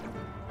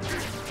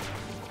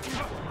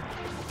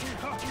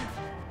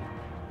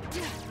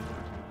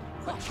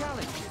 A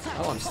challenge.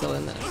 Oh, I'm still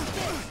in this.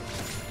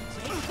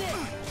 Take this.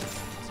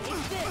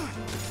 Take this.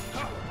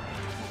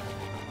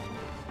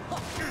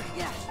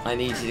 Yeah. I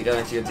need you to go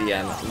into your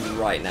DM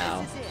right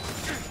now. This is it.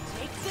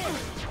 Take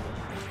this.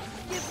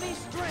 Give me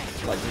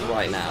strength. Like,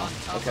 right now.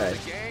 Okay.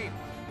 The game.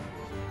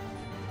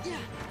 Yeah.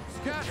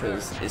 Scatter.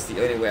 Because it's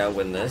the only way I'll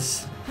win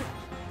this.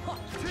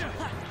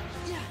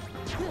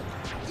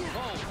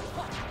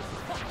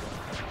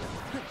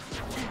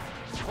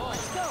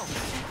 Go.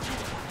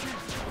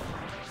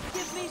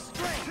 Give me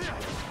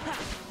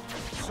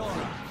strength.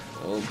 Sora,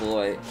 Oh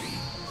boy.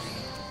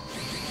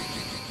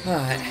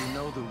 Alright. do you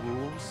know the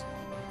rules?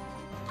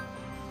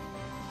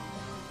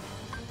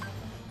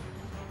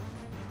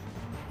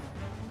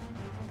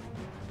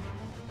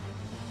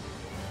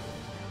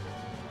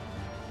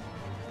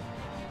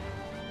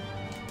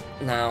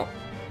 Now.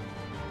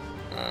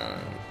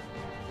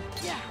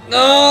 Yeah.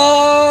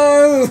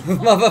 No!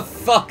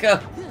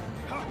 Motherfucker!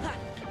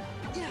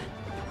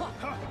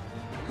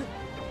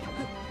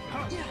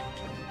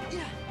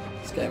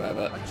 It's game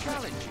over. A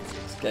challenge.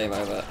 It's game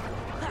over.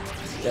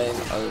 It's game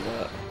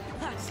over.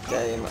 It's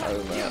game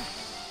over.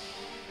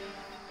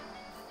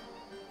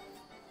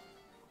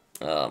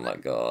 Oh my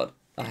god.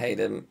 I hate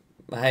him.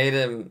 I hate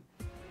him.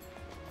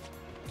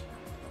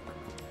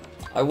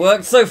 I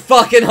worked so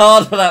fucking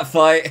hard for that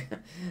fight.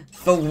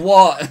 For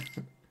what?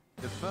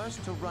 The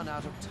first to run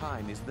out of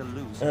time is the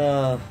loser.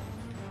 Uh,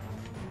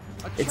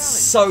 A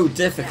it's challenge. so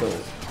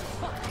difficult.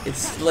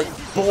 It's like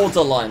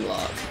borderline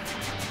luck.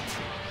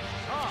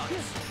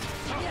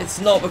 Hearts. It's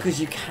not because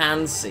you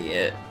can see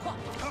it,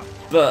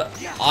 but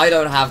I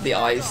don't have the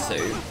eyes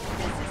to.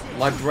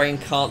 My brain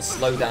can't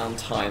slow down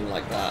time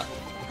like that.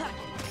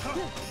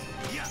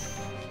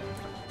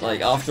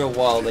 Like, after a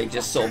while, they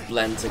just sort of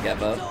blend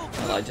together,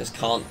 and I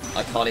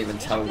can't even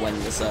tell when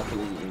the circle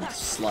is even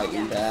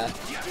slightly there.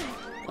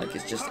 Like,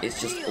 it's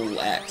just all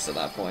X at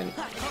that point.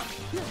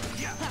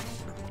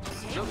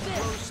 Look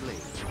closely.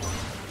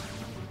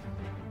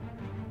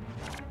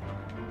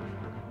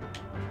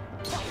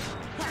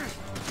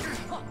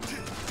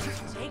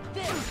 Take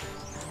this.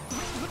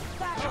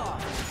 Back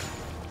off.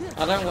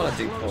 I don't want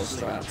to do pause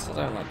strats. I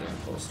don't like doing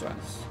pause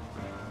strats.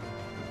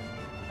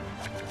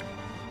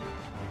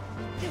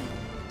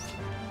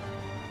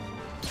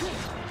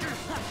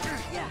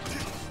 Yeah,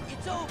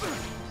 it's over.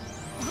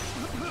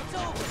 It's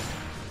over.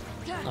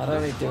 I'd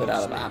only do it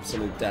out of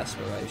absolute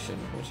desperation,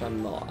 which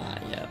I'm not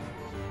at yet.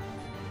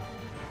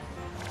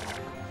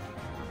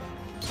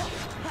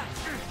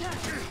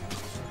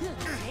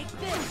 Take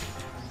this.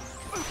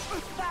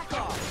 Back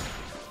off.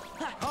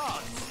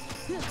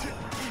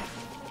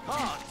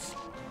 Hearts.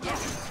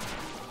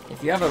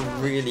 If you have a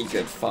really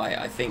good fight,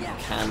 I think you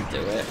can do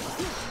it.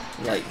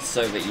 Like,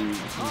 so that you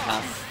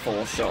have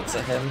 4 shots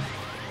at him.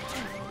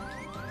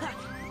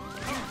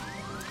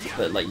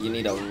 But, like, you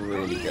need a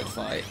really good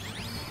fight.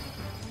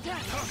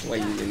 Where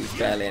you lose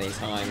barely any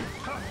time.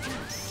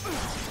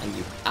 And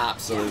you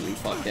absolutely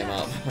fuck him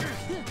up.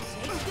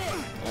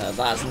 That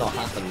has not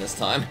happened this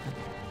time.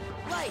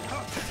 Take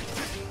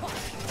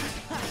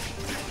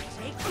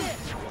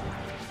this.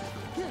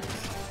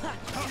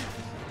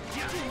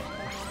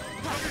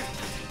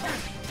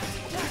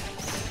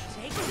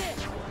 Take this.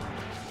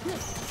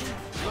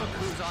 Look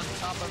who's on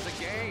top of the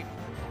game.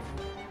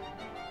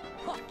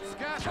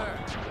 Scatter.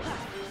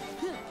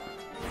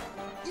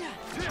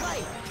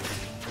 Right.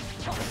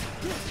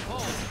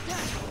 Pull.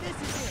 This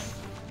is it.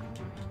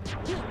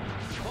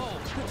 Pull.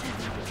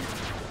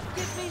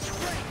 Give me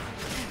strength.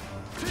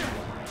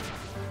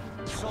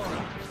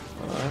 Sora.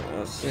 Alright,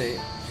 let's see.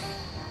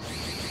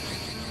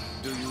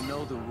 Do you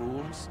know the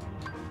rules?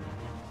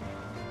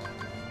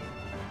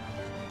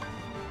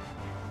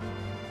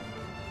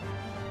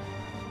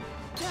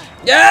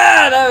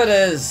 Yeah, there it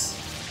is!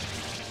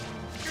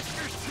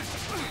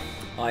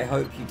 I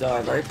hope you die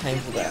a very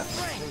painful death.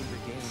 Play the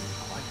game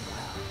quite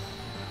well.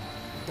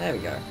 There we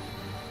go.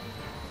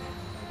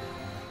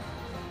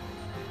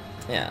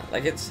 Yeah,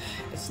 like it's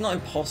not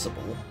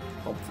impossible,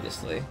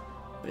 obviously,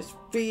 but it's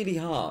really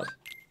hard.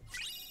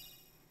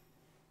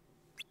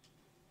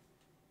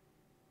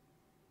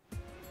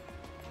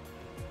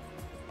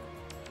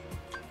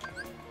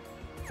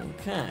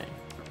 Okay.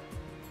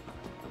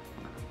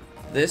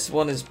 This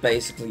one is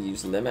basically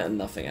use limit and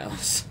nothing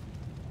else.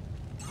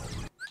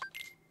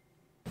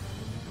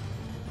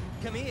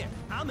 Come here.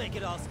 I'll make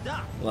it all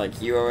stop.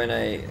 Like, you are in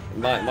a...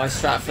 My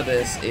strat for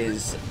this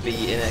is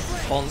be in a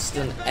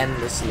constant,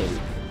 endless loop.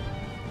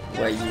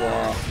 Where you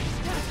are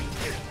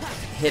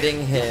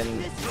hitting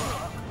him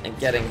and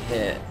getting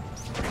hit.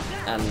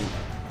 And,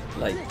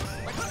 like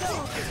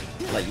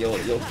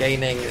you're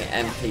gaining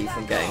MP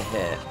from getting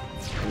hit.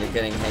 And you're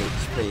getting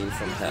HP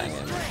from hitting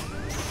him.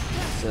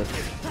 It's a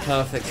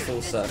perfect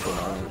full circle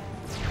moment.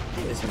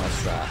 Is my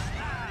strat.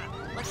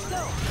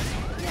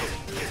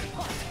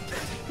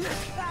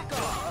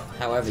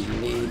 However, you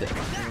need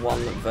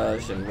one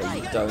version where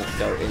you don't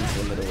go into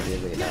the middle of the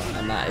arena,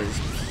 and that is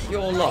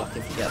pure luck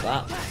if you get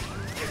that.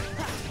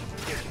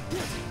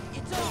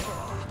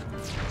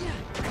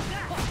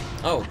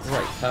 Oh,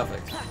 great,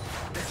 perfect.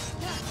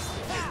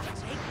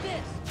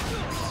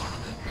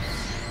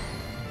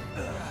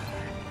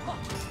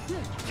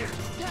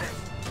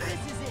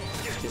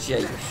 Because yeah,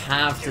 you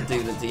have to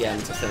do the DM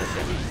to finish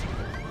him.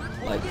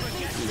 Like,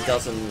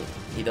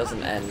 he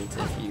doesn't end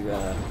if you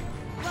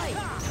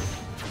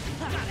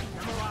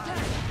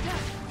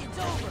It's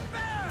over.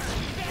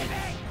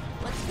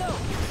 Let's go.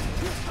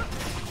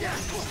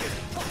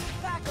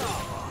 Back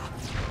off.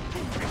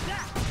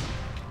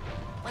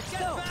 Let's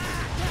go.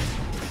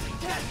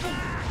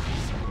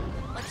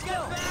 Let's go.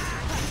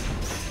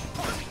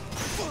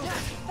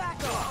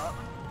 Back off.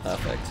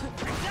 perfect.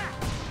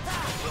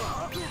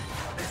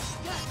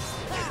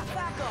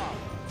 Back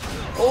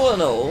off. All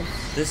in all,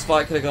 this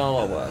fight could have gone a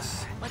lot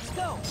worse. Let's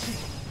go.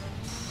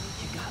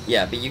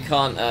 Yeah, but you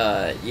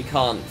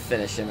can't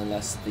finish him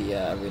unless the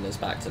arena's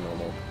back to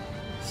normal.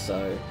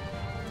 So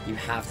you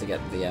have to get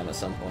the DM at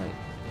some point.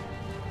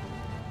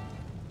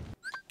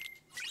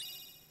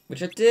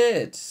 Which I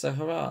did, so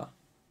hurrah.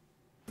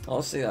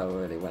 I'll see that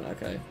really went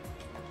okay.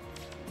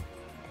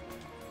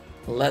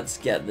 Let's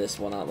get this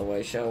one out of the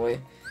way, shall we?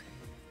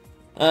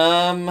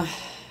 I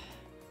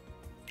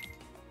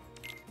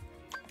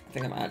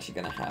think I'm actually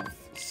gonna have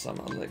some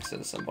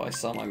elixirs, and by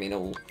some I mean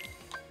all.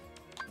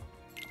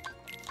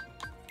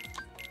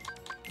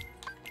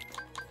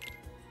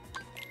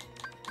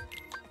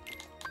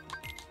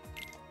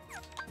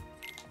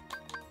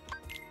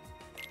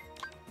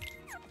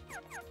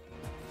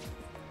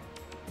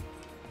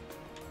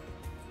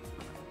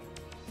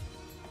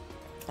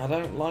 I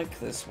don't like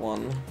this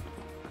one.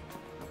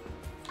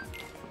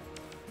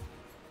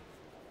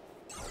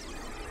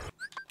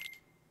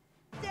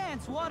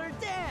 Dance, water,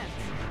 dance.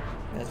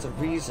 There's a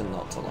reason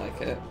not to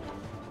like it.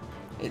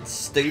 It's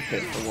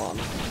stupid for one.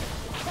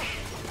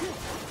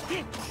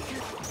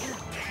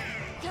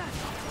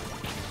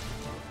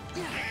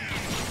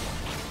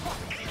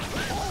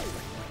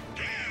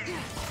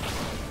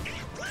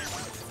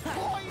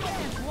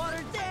 Dance,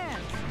 water,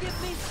 dance.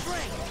 Give me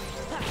strength.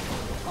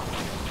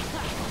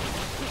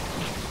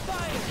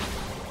 Fire,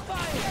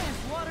 fire.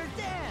 Dance, water,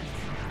 dance.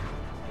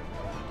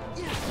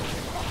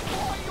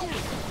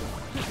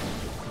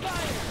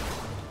 Fire,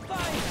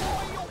 fire,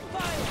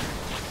 fire.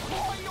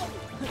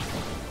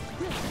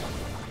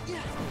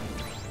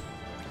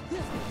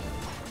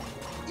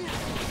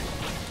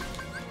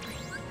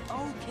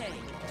 Okay.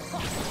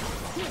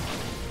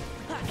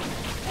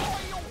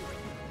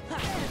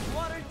 Dance,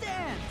 water,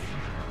 dance.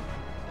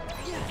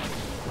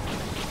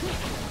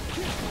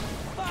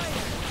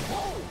 Fire,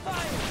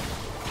 fire,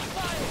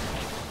 fire.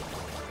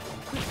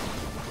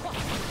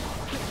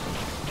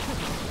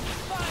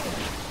 Fire,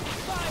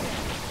 fire,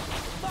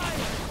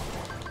 fire.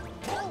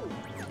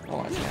 Oh,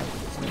 I see.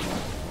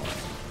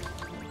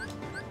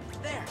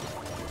 There.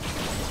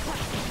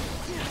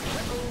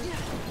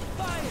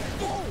 Fire,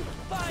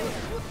 fire.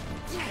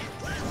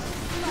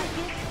 Like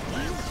it?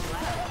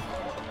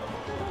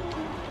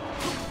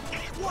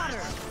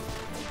 Water.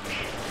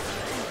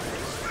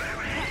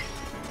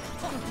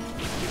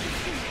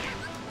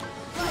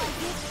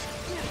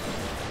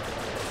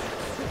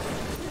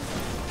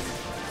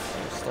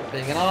 Stop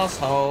being an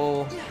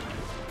asshole.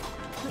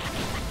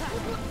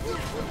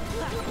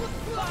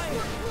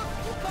 Fire,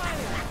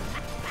 fire,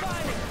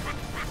 fire.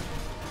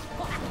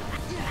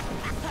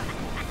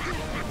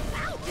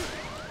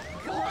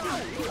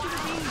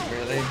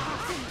 Really?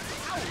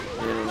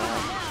 Really now?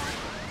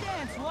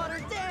 Dance, water,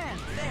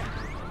 dance. There.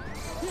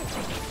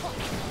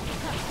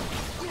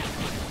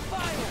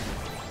 Fire,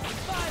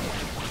 fire.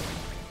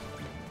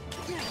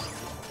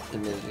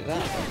 Didn't mean to do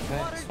that. Okay,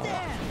 Water, it's fine.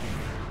 dance.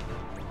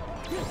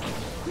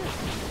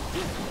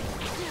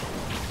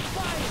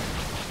 Fire,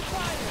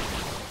 fire.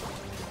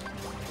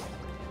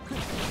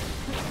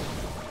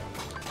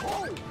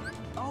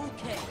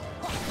 Okay.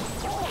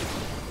 Fire,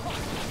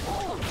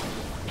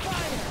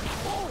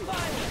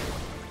 fire,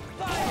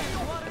 fire.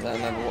 Water, I don't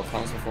remember what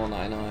comes before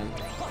 99.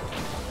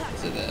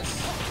 Is it this?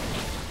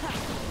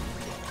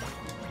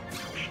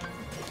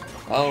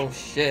 Oh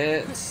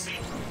shit! dance,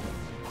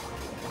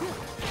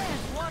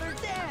 water,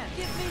 dance.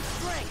 Give me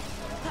strength.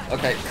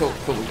 Okay, cool,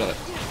 we got it.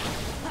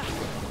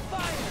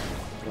 Fire,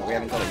 Well, we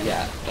haven't got it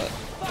yet, but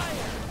fire.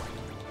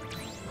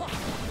 Fire,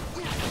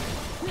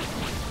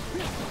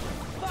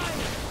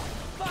 fire,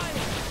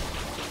 fire.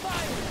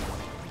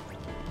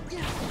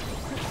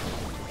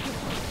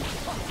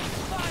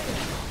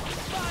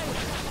 Fire,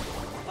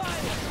 fire,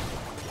 fire.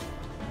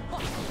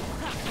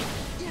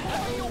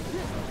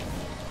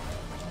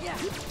 Yeah.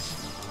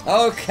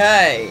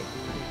 okay.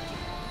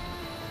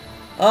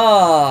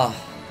 Ah,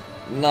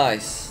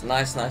 nice.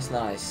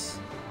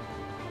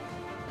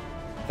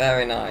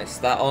 Very nice.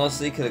 That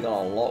honestly could have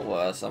gone a lot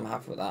worse. I'm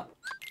happy with that.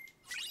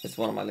 It's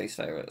one of my least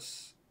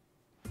favorites,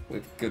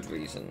 with good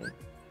reason.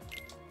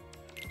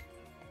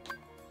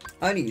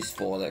 I only used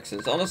 4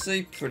 elixirs.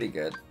 Honestly, pretty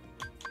good.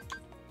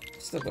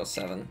 Still got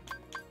 7.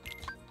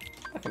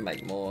 I can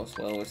make more as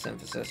well with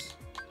synthesis.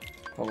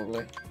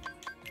 Probably.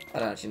 I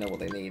don't actually know what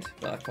they need,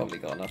 but I've probably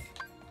got enough.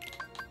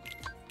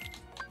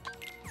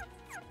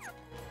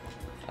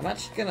 I'm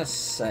actually gonna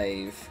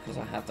save, because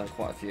I have done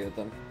quite a few of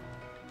them.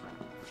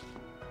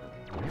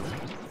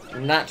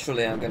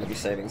 Naturally, I'm going to be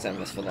saving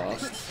Zenless for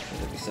last. It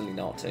would be silly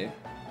not to.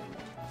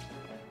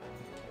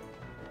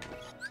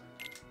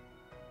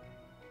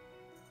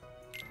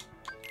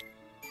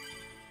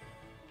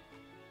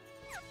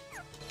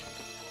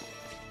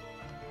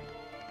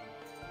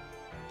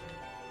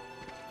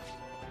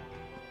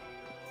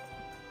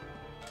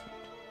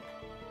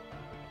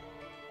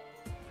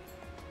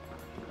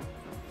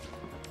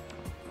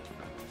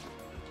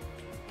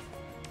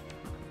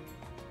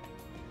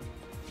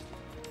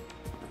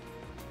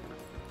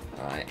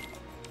 Alright,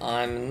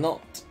 I'm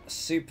not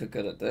super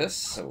good at this,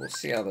 so we'll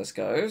see how this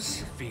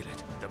goes. Feel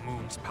it, the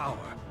moon's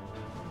power.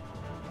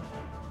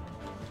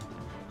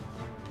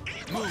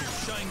 Moon,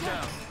 shine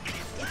down.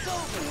 It's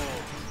over.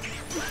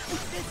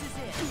 This is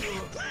it.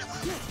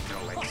 No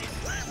exit.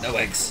 No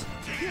eggs.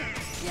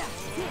 Yeah.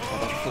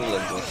 What a cool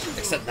English.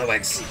 Except no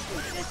eggs.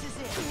 This is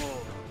it.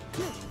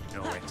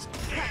 No exit.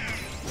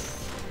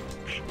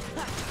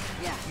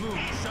 Yeah. Moon,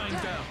 shine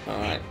down.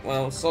 Alright,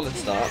 well, solid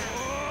start.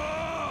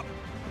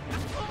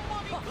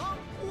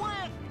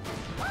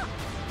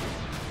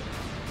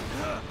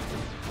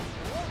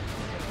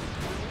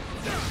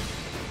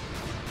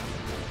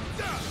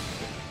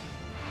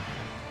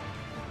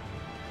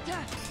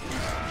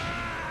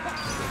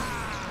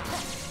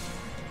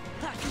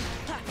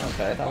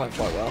 Okay, that went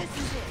quite well.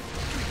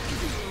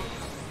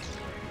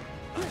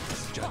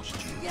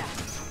 Judged you. Yeah.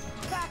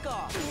 Back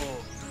off.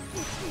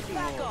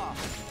 Back off.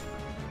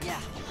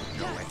 Yeah.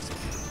 No exit.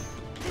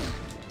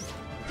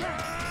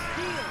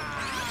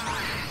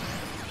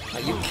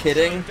 Are you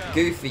kidding?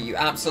 Goofy, you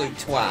absolute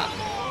twat.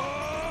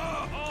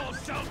 All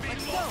shall be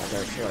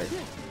That's right.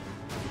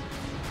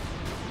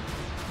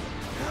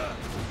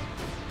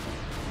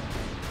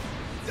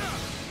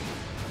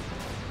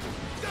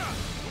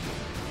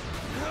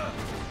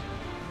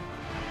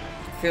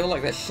 I feel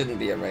like there shouldn't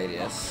be a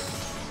radius.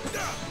 I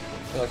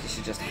feel like it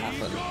should just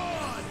happen.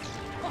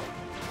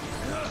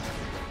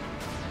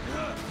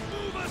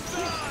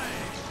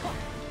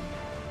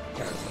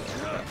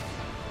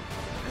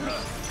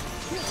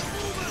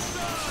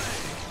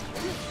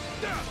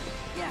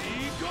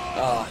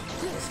 Oh,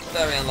 it's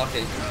very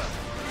unlucky.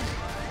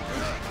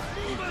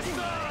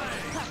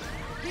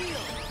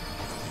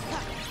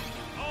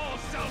 All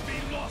shall be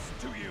lost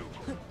to you.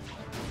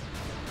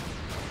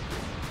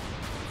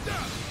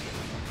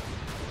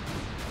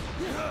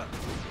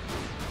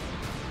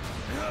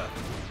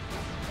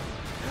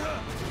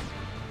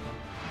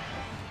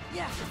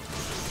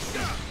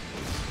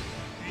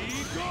 Be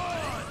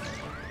gone.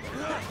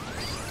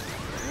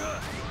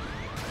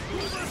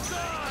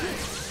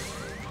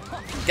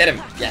 Get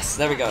him! Yes,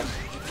 there we go.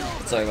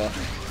 It's over.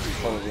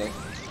 Probably.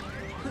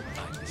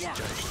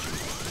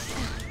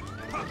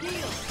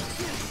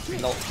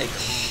 Not a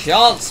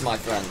chance, my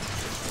friend.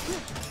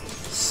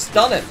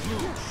 Stun him!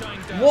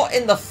 What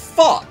in the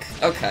fuck?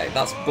 Okay,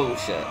 that's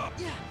bullshit.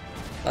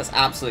 That's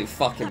absolute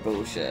fucking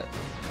bullshit.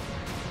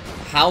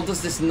 How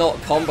does this not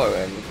combo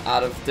him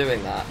out of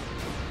doing that?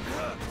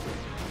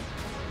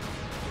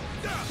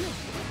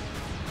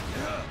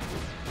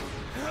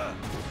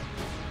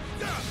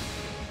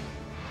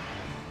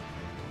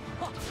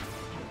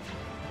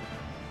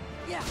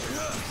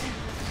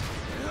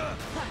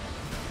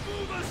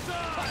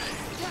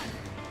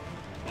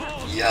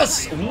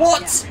 Yes!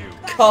 What?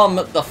 Come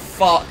the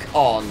fuck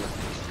on.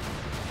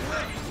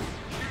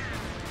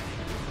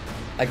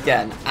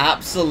 Again,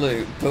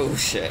 absolute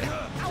bullshit.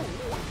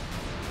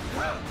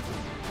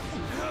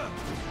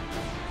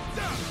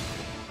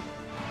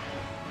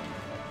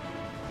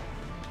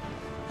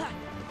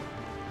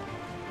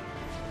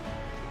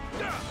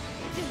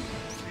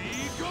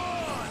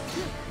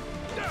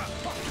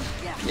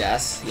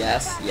 Yes,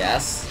 yes,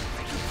 yes.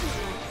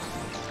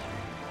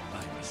 I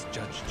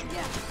misjudged you.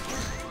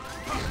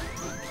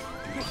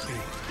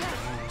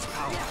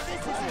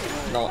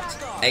 Not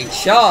a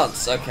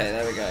chance! Okay,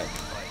 there we go.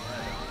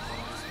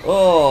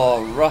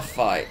 Oh, rough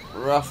fight.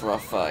 Rough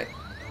fight.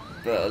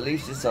 But at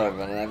least it's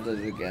over and I never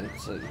do it again.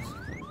 So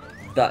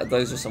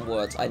those are some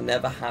words. I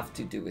never have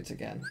to do it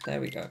again. There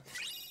we go.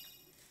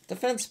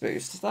 Defense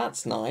boost.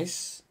 That's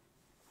nice.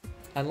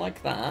 I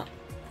like that.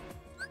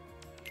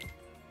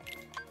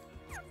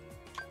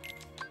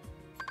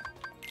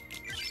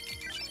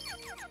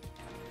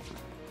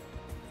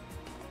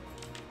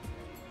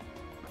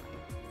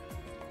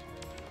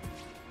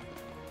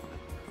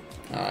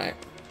 Alright.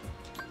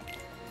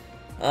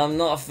 I'm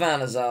not a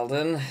fan of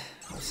Zaldin.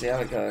 We'll see how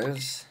it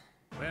goes.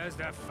 Where's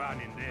the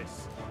fun in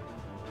this?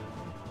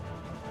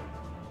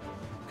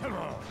 Come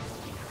on.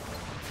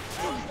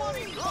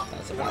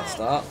 That's a bad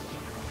start.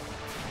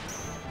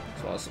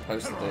 That's what I was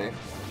supposed to do.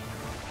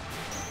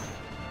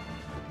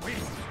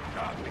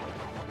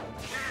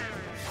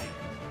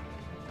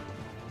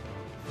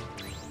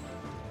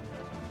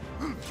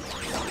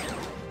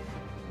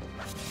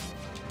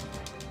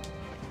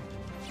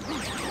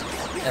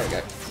 There we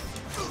go.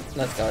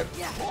 Let's go.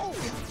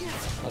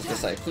 I was gonna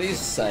say, please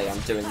say I'm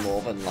doing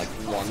more than like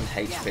 1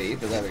 HP,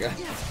 but there we go.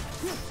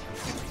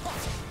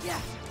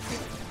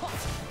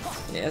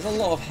 Yeah, there's a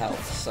lot of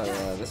health, so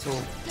this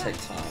will take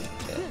time.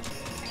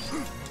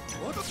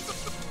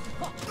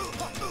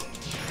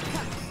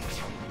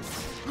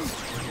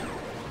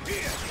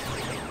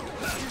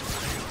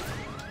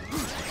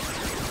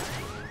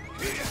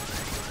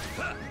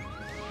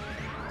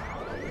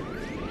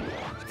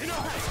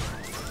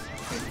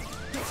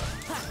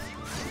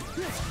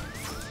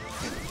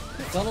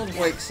 If Donald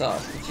wakes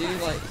up, could you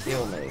like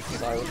heal me?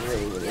 Because I would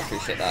really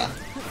appreciate that.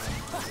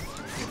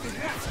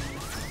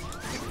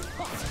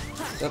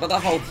 So about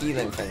that whole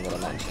healing thing that I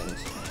mentioned.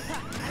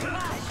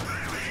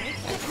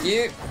 Thank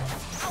you.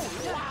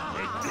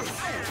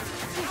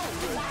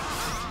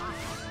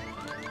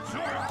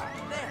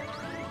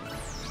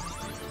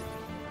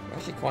 We're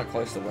actually quite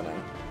close to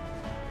winning.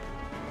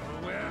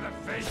 Wear the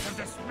face of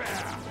despair.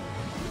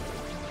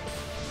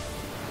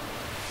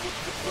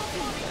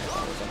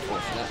 That was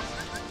unfortunate.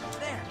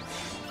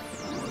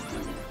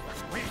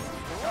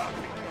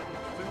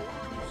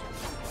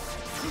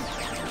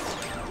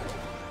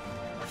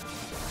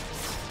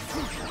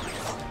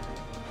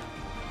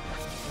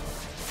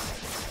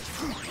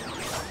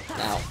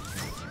 Now.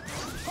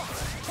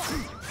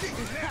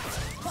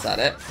 Is that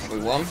it? Have we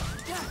won?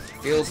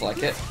 Feels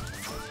like it.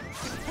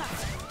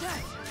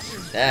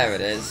 There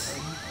it is.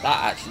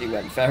 That actually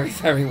went very,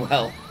 very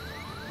well.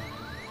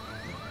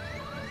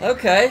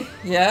 Okay,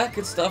 yeah,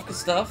 good stuff, good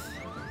stuff.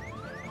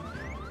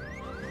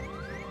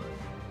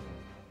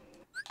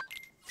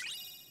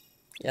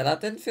 Yeah,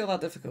 that didn't feel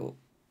that difficult.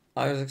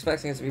 I was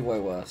expecting it to be way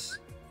worse.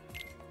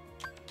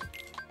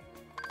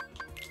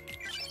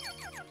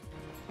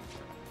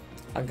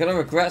 I'm gonna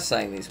regret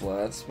saying these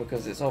words,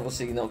 because it's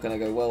obviously not gonna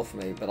go well for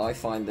me, but I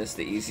find this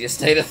the easiest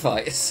day to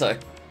fight, so...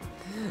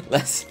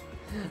 Let's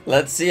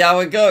see how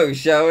it goes,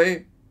 shall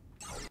we?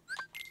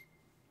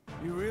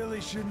 You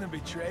really shouldn't have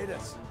betrayed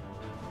us.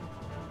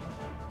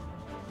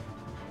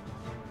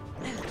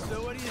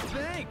 So what do you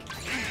think?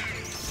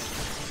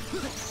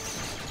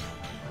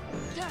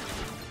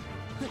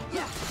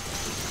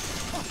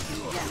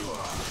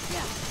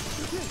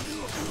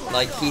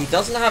 Like, he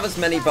doesn't have as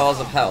many bars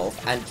of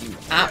health, and you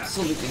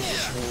absolutely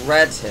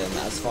shred him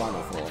as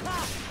final form.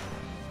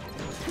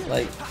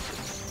 Like,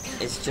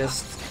 it's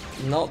just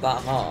not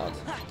that hard.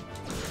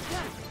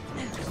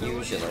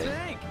 Usually.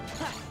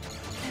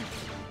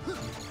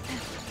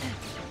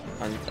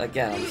 And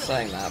again, I'm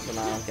saying that, but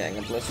now I'm getting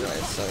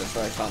obliterated, so it's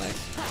very funny.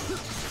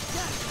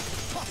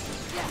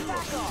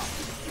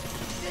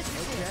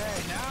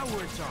 Okay, now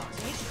we're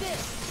talking.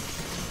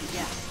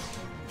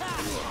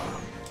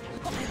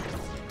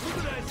 Look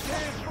at that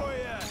stand for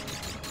ya!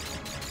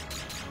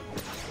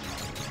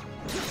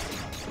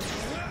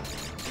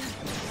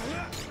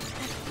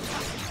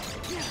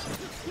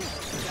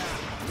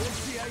 Let's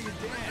see how you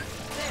dance.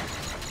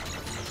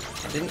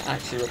 I didn't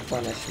actually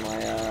replenish my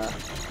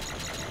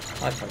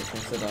high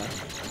potions, did I?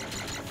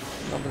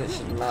 Not that it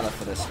shouldn't matter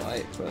for this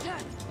fight, but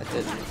I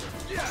didn't.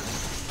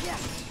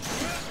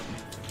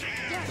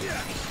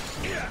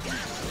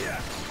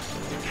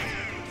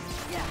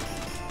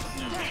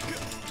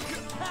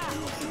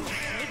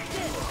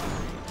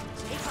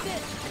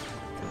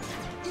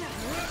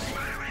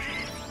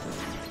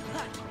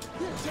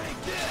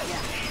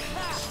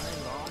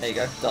 There you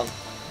go, done.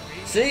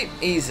 See?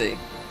 Easy.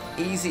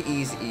 Easy,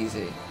 easy,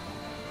 easy.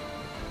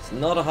 It's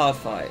not a hard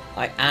fight.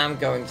 I am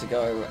going to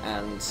go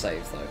and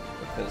save though,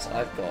 because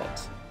I've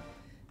got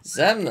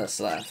Xemnas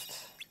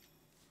left.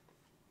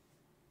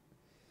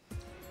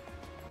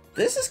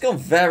 This has gone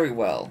very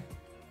well.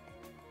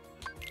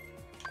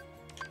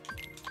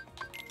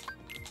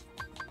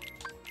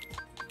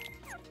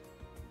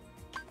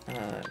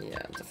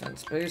 Yeah,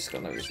 defense boost,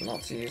 got no reason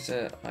not to use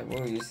it. I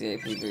will use the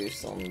AP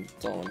boost on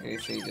Don and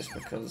Goofy just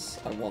because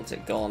I want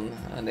it gone,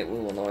 and it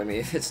will annoy me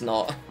if it's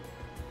not.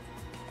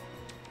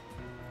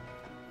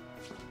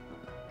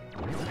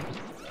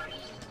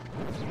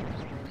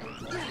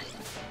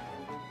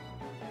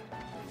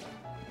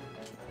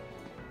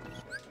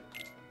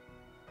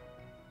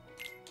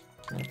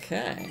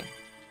 Okay,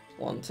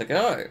 one to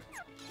go.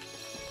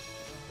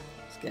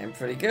 It's getting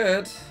pretty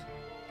good.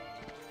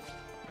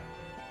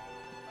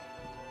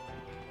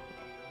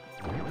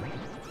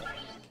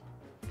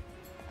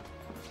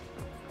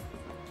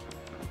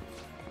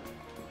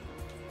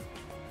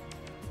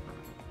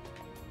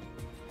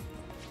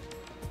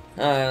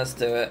 Alright, let's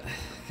do it.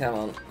 Come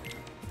on.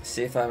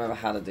 See if I remember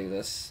how to do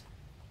this.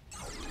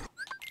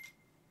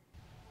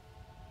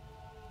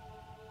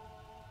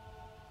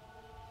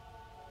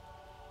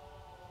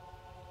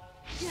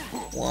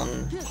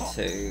 One,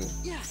 two,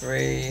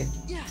 three,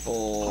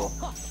 4,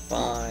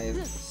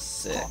 5,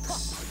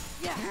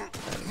 6. There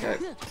we go.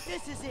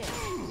 This is it.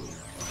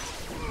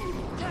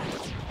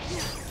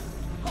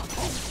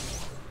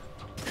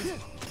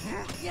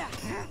 Yeah,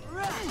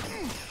 right.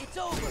 It's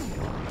over.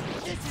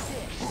 This is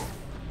it.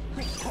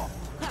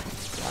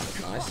 That was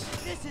nice.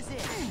 This is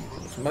it.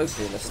 It's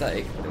mostly a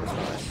mistake, but it was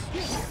nice.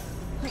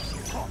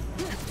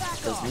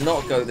 Does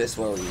not go this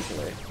well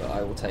usually, but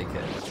I will take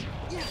it.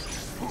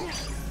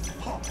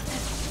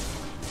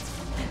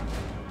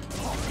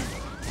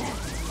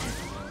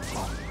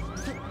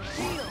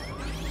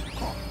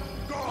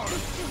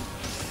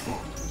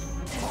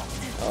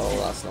 Oh,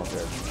 that's not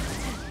good.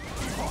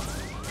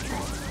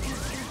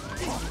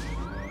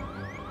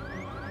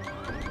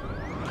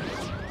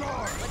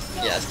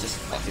 Yes, just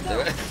fucking do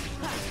it.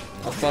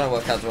 I was trying to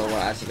work out whether we're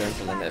actually going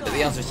to limit, but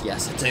the answer is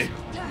yes, I do.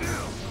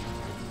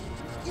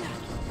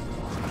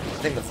 I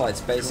think the fight's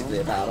basically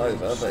about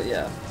over, but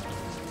yeah.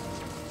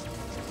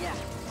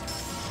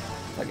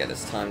 If I get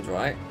this timed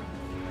right.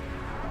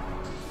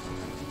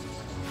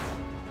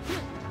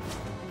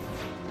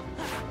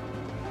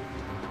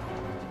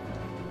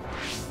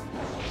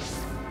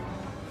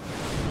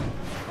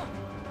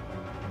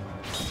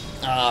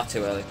 Ah,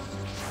 too early.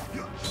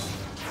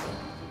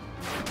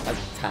 I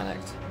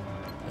panicked.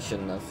 I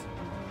shouldn't have.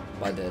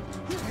 But I did.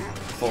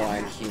 Before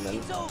I'm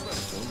human.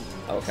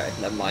 Okay,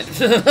 never mind.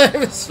 It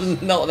was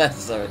not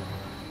necessary.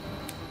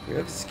 You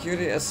look at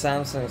security at a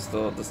Samsung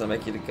store. Does that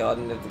make you the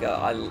guardian of the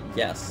guy?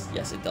 Yes,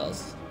 yes it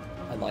does.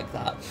 I like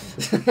that.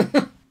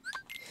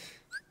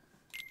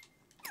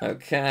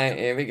 Okay,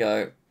 here we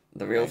go.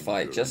 The real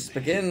fight just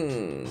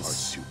begins.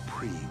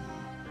 Supreme.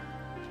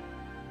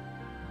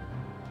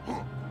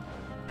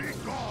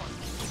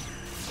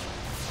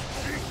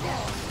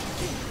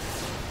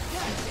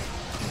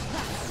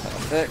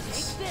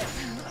 Perfect.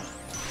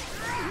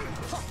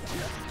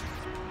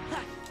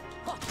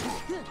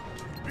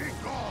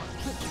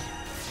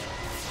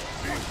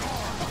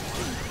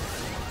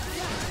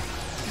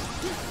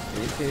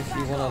 If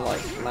you want to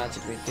like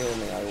magically heal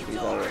me, I will be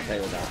very okay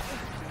with that.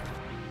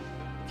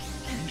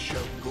 We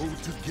shall go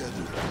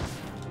together.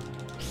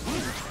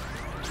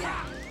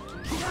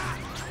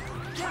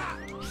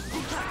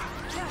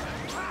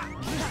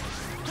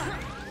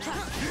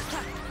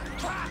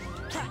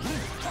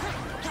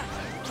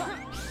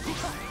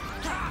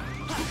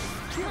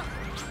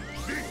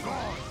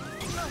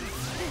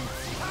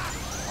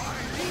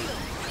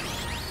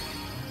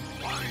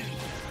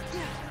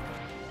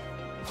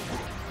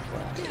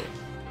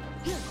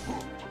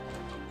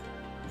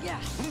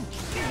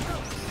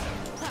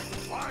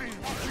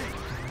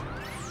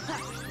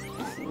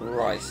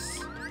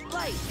 Christ.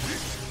 Light,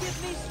 give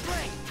me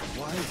strength.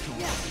 Why do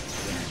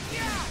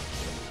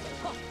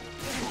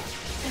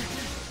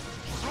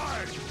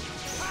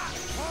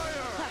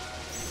Fire!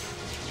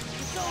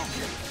 It's over.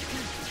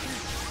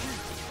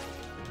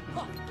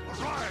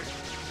 Right!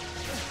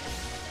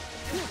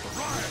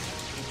 Right!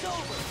 It's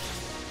over.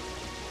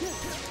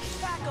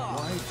 Back off.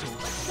 Why do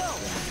Let's go.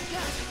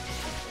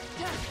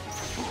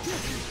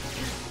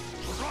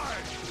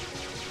 Right!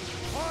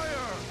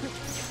 Fire!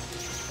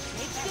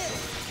 Take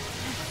this.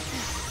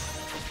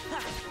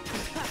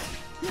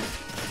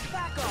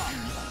 Back off.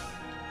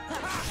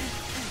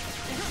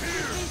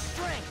 Give me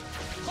strength.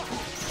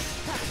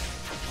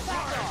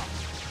 Back off.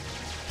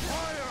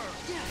 Fire!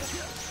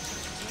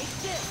 Take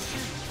this.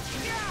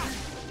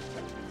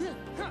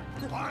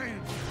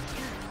 Fine!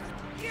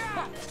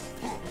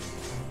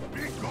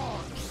 Be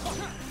gone!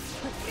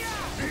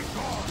 Be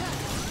gone!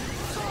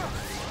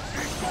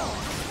 Be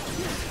gone!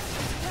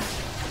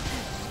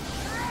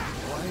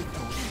 why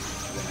do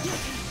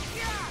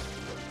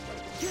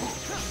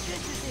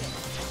This is it.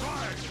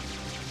 Right!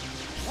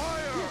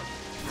 Fire!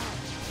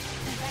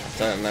 I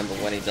don't remember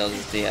when he does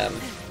his DM.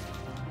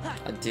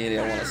 Ideally,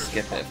 I want to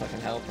skip it if I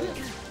can help it.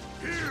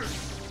 Here!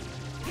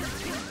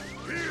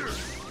 Here!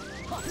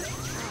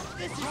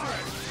 This is it.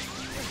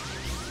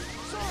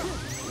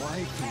 why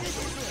do This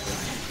is it.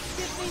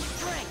 Give me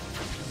strength.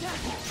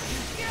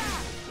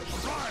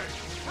 Right!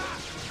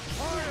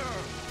 Fire!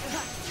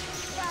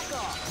 Back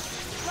off.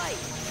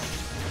 Light.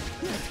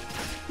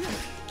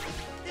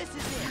 This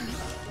is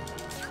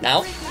it. Now,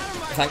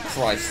 thank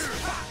Christ.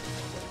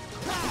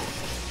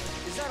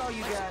 Is that all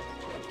you got?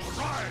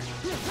 Right!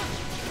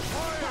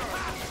 Fire!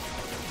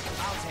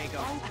 I'll take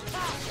them.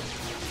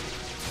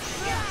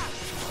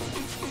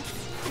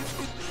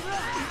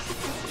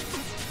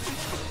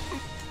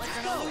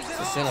 Let's go. Is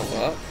this gonna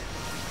work?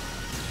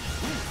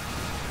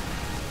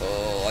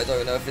 Oh, I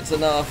don't know if it's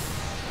enough.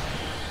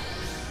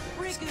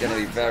 It's gonna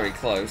be very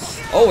close.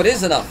 Oh, it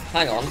is enough!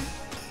 Hang on.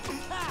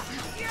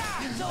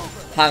 It's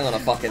over. Hang on a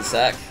fucking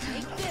sec.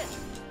 Take this.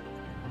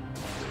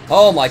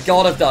 Oh my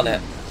god, I've done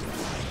it.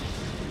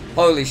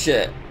 Holy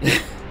shit.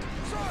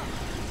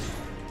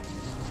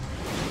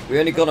 We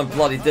only got him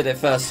bloody did it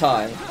first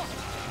time.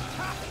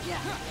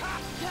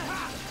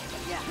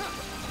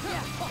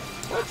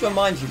 I want to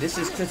remind you, this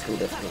is critical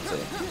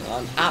difficulty.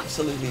 I'm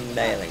absolutely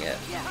nailing it.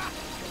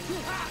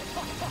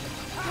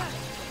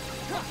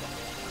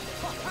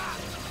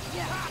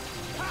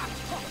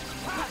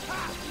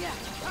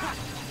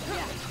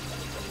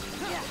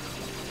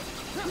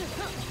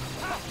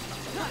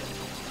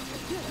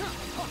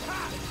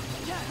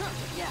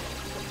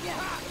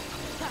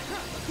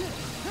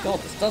 God,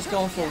 this does go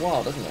on for a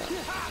while, doesn't it?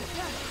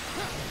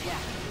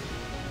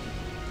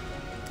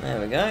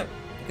 There we go.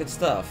 Good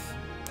stuff.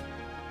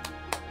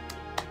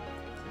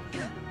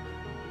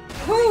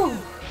 Whew.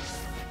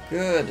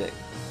 Good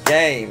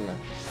game.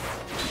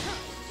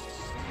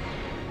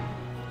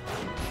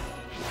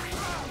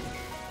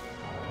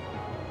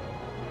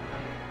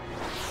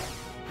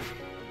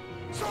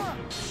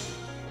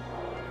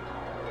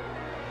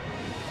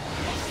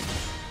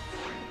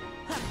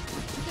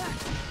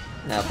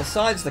 Now,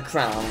 besides the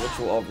crown, which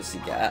we'll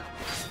obviously get,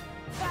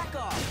 Back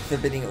off. for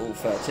beating all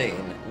 13,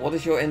 what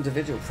is your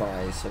individual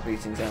prize for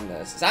beating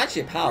Xemnas? It's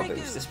actually a power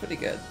boost, it's pretty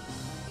good.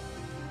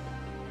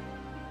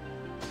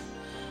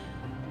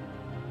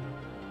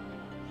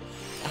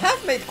 I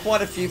have made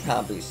quite a few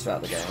power boosts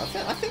throughout the game.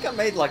 I think I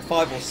made like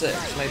 5 or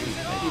 6, maybe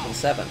even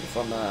 7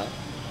 from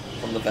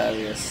the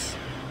various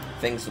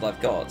things that I've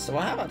got. So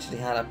I have actually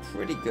had a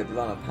pretty good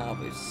run of power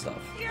boost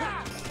stuff.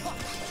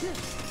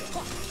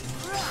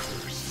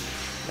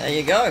 There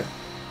you go.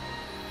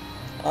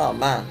 Oh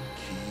man.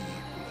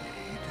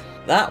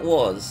 That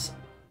was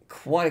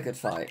quite a good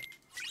fight.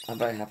 I'm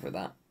very happy with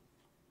that.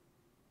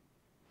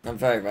 I'm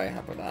very, very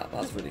happy with that.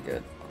 That's really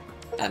good.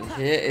 And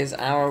here is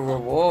our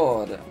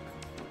reward.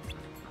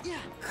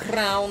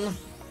 Crown.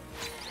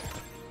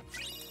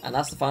 And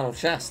that's the final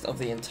chest of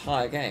the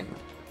entire game.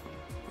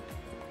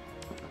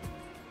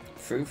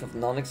 Proof of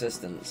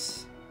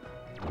non-existence.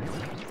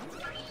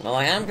 Well,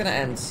 I am going to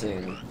end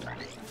soon.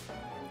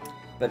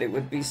 But it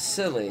would be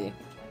silly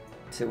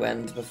to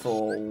end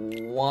before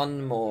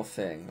one more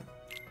thing.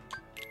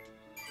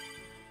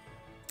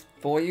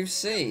 For you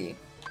see,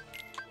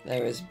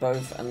 there is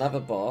both another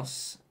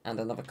boss and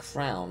another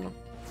crown.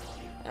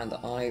 And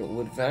I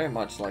would very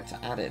much like to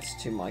add it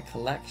to my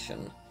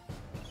collection.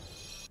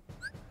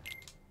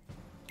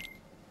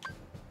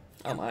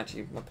 Oh, my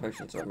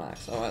potions are at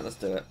max. Alright, let's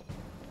do it.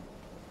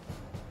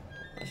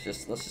 Let's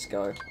just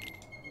go.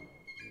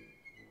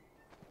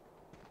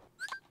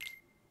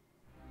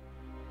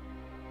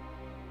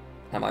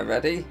 Am I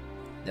ready?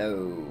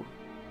 No.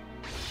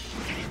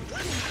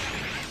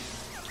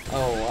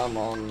 Oh, I'm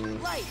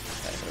on... Light.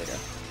 Okay, there we go.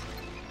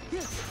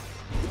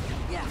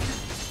 Yeah.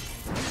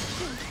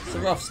 It's a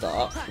rough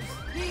start.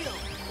 Heal.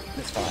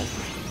 It's fine.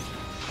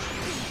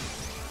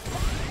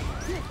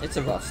 It's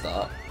a rough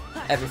start.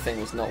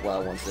 Everything was not where I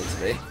wanted it to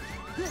be.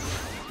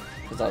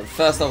 Because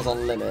first I was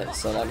on limit,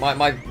 so like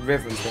my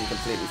rhythm's been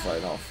completely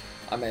thrown off.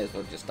 I may as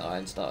well just die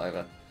and start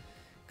over.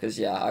 Because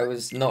yeah, I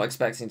was not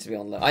expecting to be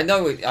on limit. I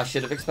know I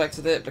should have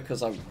expected it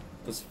because I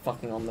was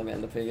fucking on limit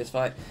in the previous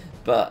fight,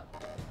 but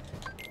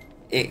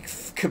it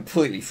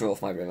completely threw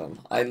off my rhythm.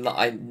 I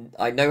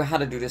know how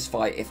to do this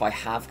fight if I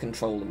have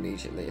control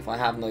immediately. If I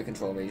have no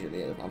control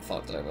immediately, I'm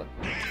fucked over.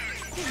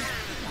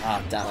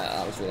 Ah, damn it,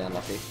 that was really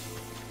unlucky.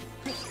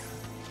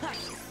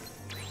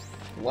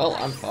 Well,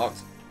 I'm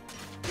fucked.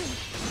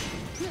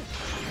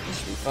 This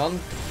should be fun.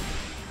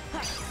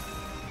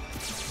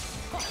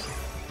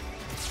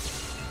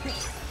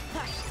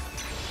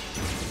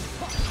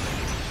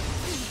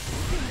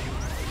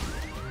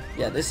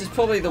 Yeah, this is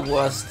probably the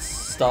worst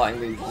starting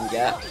move you can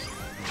get.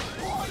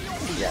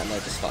 Yeah, no,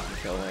 just fucking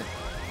kill me.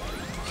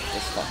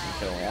 Just fucking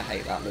kill me. I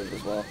hate that move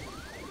as well.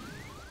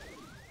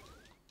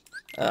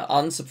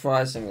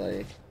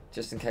 Unsurprisingly,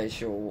 just in case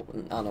you're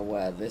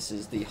unaware, this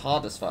is the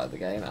hardest fight of the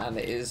game, and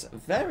it is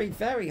very,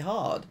 very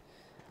hard.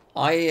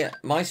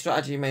 My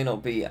strategy may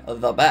not be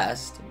the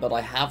best, but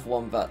I have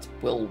one that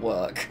will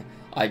work.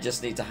 I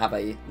just need to have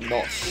a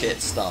not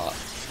shit start.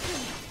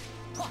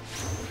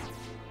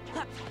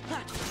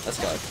 Let's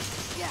go.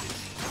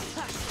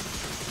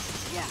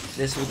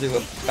 This will do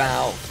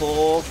about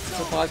 4 to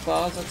 5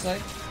 bars, I'd say.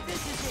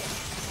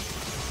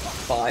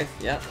 5,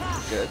 yeah,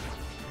 good.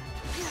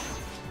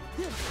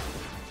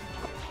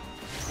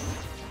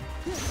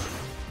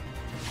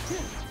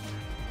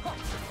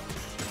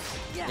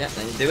 Yeah,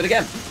 then you do it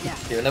again.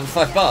 Do another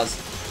 5 bars.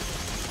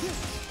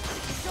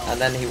 And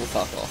then he will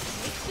fuck off.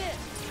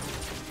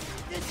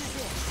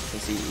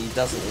 Because he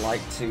doesn't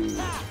like to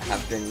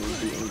have been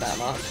beaten that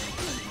much.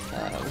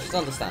 Which is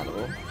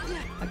understandable.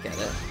 I get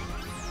it.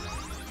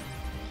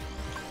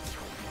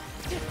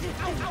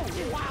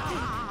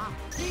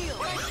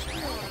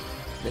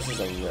 This is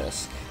a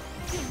risk.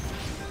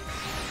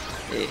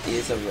 It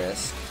is a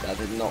risk. That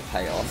did not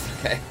pay off,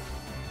 okay?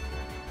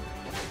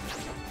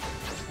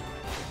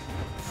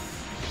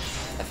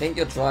 I think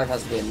your drive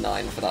has to be a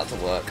 9 for that to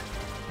work.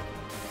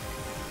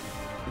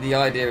 The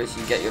idea is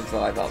you get your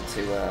drive up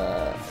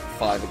to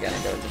 5 again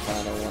and go into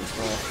final once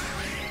more.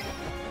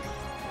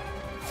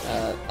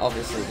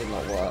 Obviously it did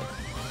not work.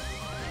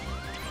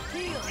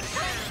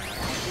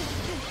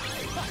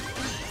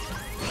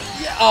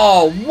 Yeah,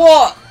 oh,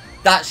 what?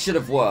 That should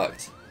have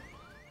worked.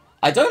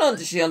 I don't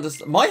actually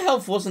understand. My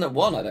health wasn't at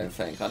 1, I don't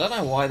think. I don't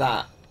know why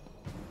that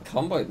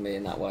comboed me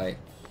in that way.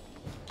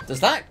 Is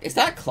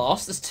that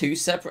classed as 2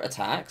 separate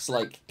attacks?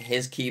 Like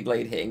his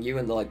Keyblade hitting you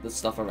and the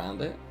stuff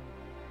around it?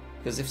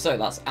 Because if so,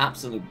 that's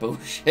absolute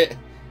bullshit.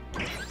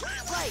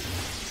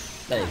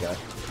 There you go.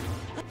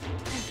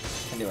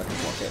 I knew I could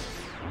block it.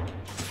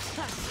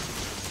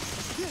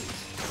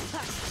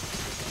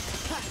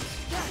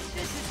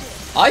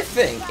 I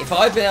think if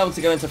I'd been able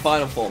to go into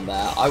final form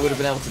there, I would have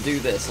been able to do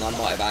this and I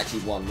might have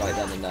actually won right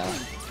then and there.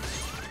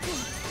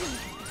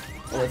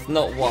 Or if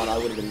not won, I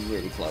would have been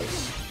really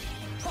close.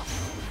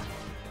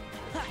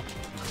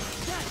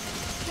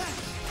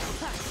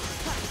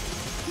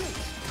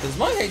 Because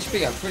my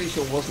HP, I'm pretty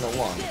sure, wasn't a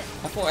 1.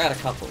 I thought I had a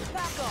couple.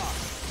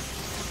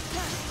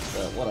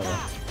 But whatever.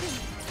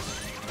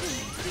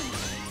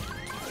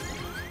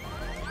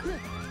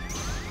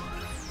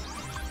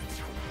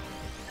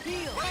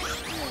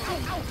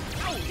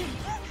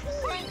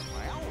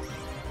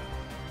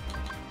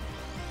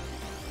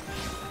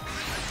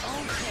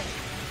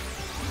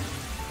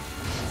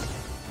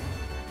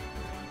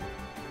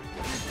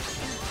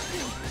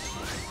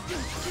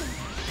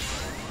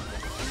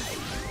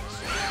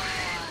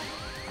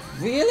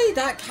 Really?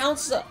 That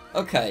counts?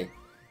 Okay.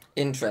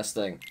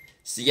 Interesting.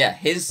 So yeah,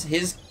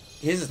 his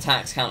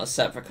attacks count as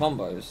separate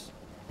combos.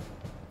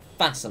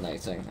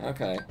 Fascinating.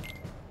 Okay.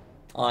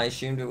 I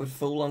assumed it would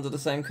fall under the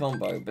same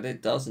combo, but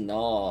it does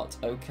not.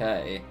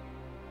 Okay.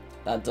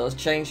 That does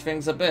change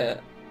things a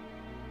bit.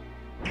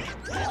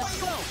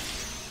 Let's go.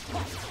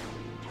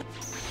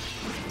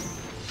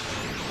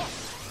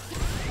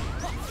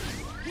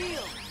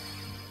 Heal.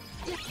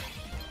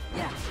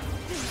 Yeah.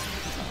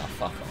 Ah,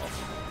 fuck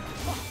off.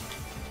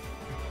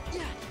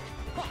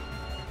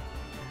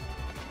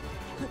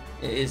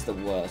 It is the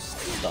worst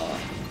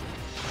start.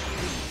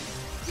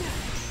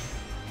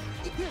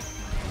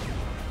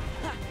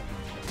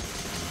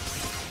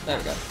 There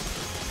we go.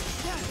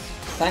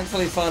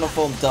 Thankfully, Final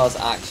Form does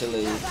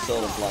actually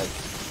sort of like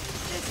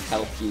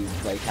help you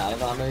break out of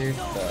that move,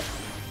 but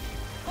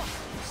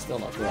still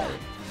not great.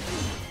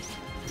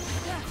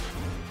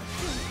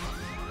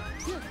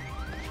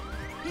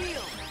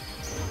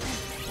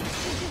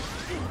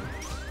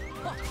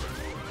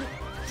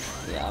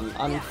 Yeah,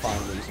 I'm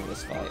fine losing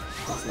this fight.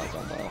 It's not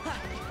gone well.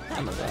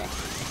 I'm aware.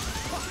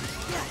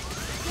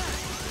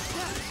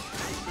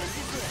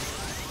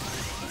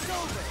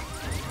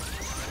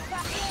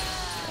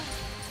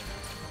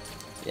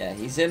 Yeah,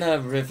 he's in a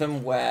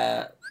rhythm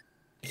where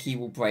he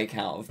will break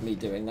out of me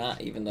doing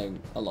that, even though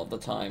a lot of the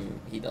time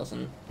he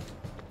doesn't.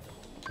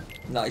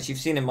 No, as you've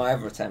seen in my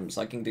other attempts,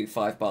 I can do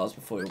 5 bars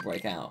before he'll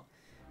break out.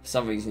 For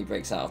some reason he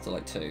breaks out after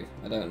like 2.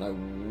 I don't know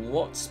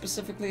what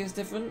specifically is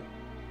different,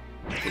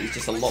 but he's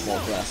just a lot more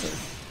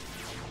aggressive.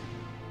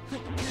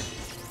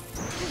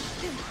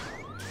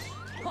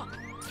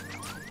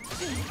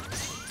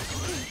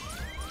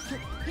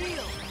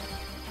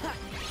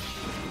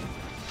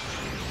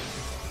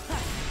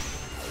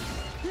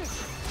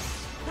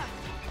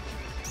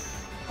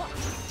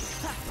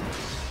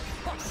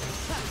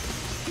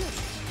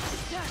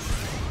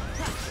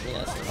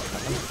 Yeah, so not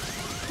coming.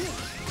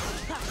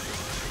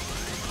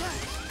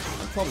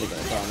 I'm probably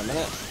gonna die in a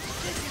minute.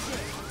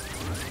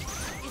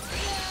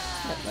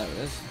 Yep, there it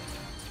is.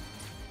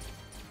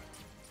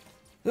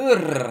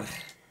 Urgh.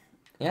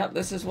 Yep,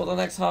 this is what the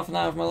next half an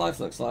hour of my life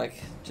looks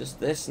like. Just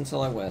this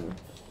until I win.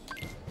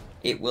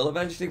 It will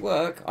eventually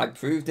work. I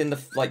proved in the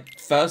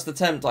first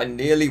attempt I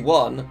nearly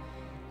won.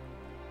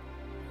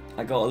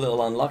 I got a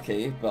little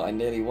unlucky, but I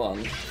nearly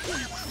won.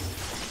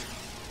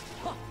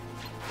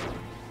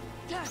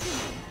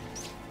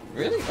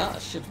 Really?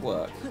 That should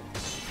work.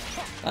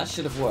 That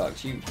should have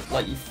worked. You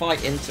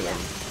fight into him.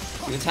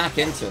 You attack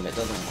into him, it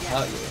doesn't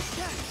hurt you.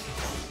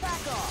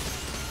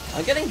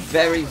 I'm getting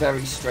very,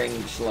 very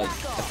strange,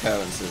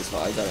 occurrences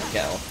that I don't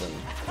get often.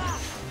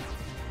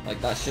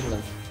 That shouldn't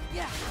have...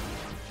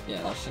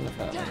 Yeah, that shouldn't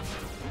have hurt me.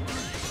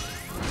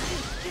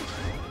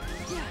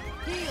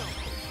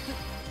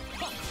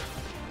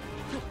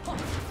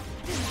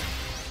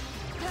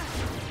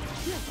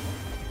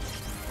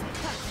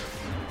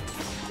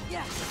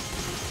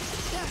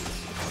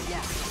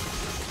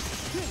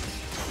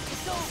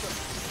 It's over.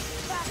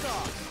 Back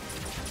off.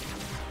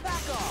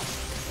 Back off.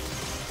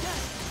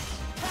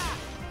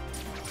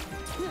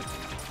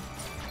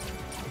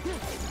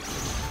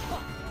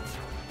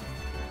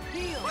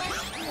 Heal.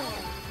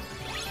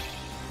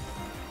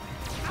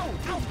 Ow,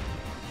 ow.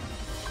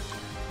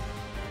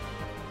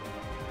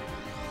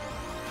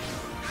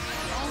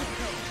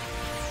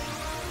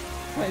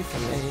 Pray for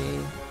me.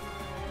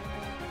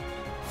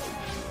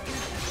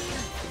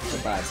 It's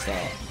a bad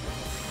start.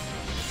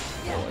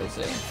 Or is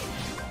it?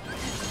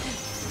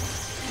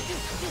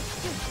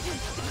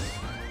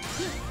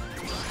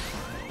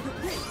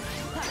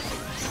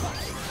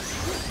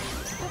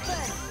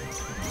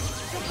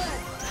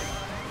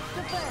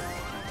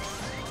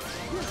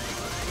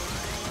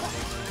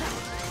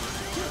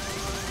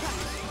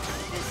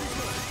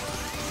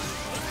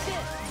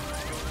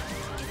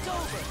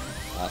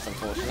 That's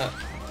unfortunate.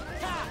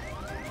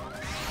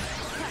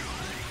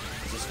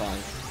 This is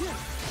fine.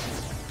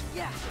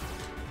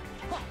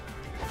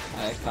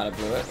 I kind of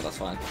blew it, but that's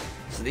fine.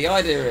 So the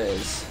idea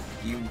is,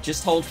 you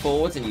just hold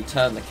forward and you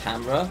turn the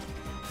camera,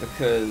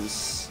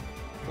 because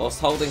whilst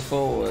holding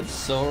forward,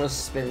 Sora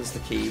spins the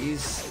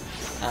keys,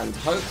 and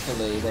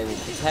hopefully they will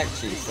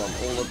protect you from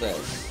all of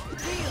this.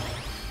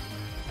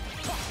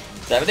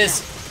 There it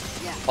is!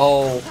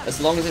 Oh, as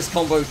long as this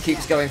combo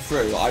keeps going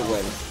through, I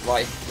win.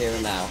 Right here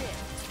and now.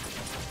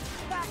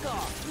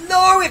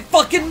 No, it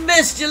fucking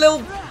missed, you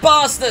little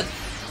bastard!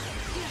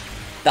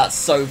 That's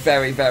so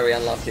very, very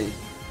unlucky.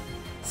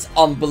 It's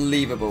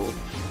unbelievable.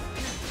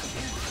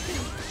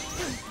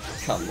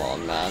 Come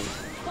on, man.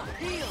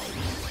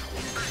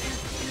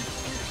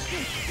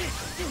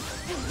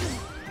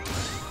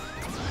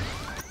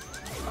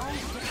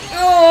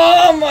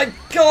 Oh my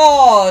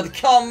god!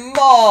 Come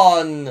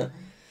on!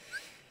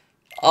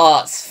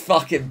 Oh, it's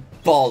fucking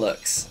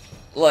bollocks.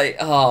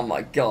 Oh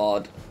my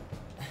god.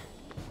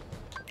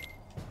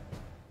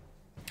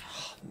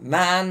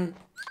 Man.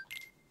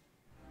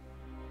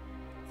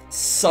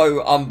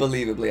 So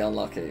unbelievably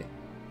unlucky.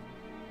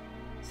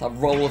 It's a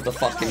roll of the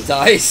fucking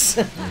dice.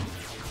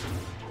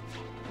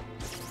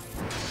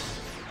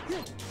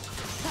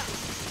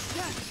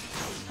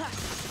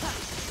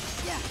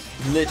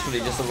 Literally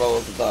just a roll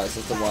of the dice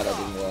as to why that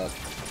didn't work.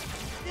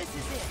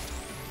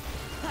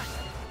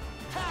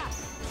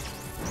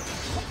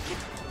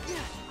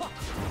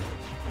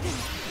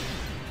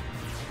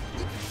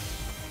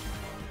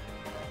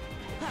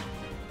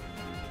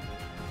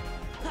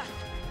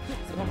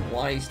 I don't know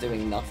why he's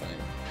doing nothing.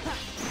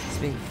 It's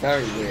being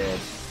very weird.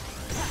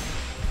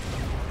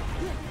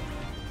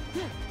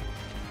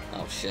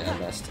 Oh shit, I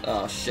missed.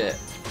 Oh shit.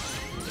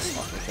 You just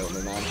fucking killed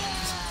me, man.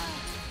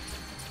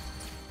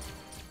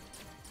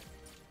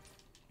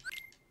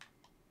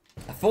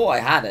 I thought I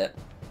had it.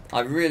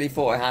 I really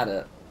thought I had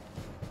it.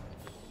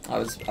 I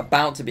was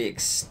about to be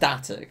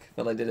ecstatic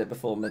that I did it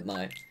before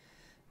midnight.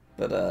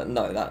 But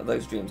no,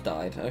 those dreams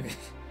died. Okay.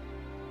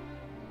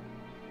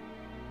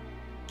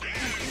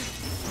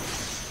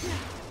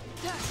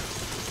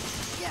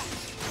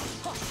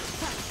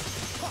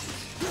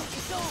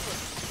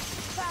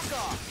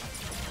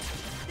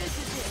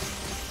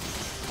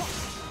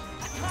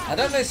 I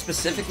don't know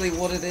specifically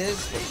what it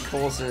is that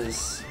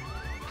causes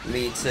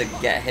me to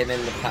get him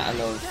in the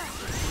pattern of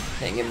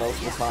hitting him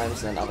multiple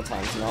times and then other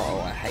times not. Oh,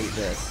 I hate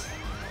this.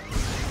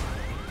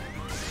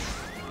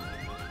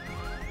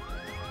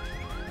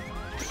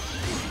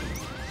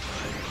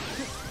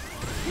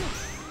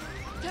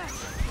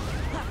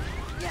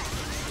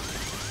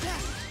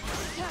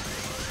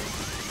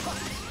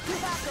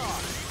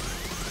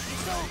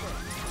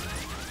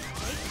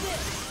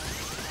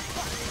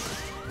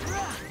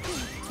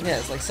 Yeah,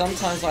 it's like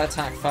sometimes I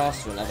attack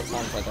faster and other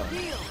times I don't.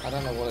 I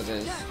don't know what it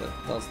is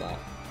that does that.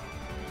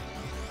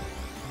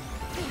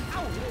 You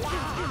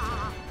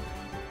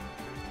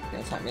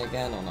gonna attack me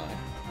again or no? No.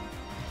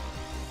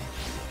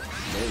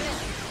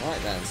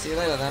 Right then, see you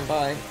later then,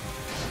 bye.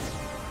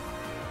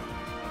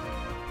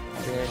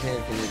 I'll be right here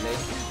if you need me.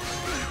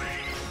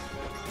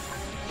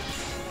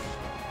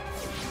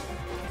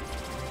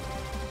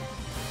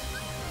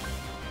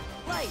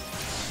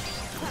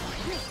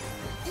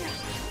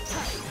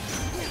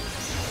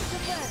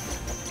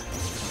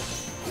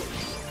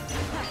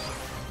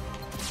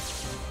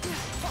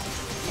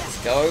 Let's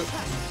go.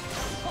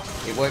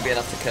 It won't be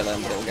enough to kill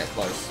him, but it will get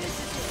close.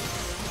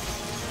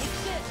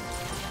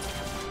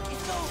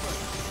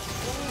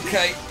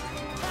 Okay.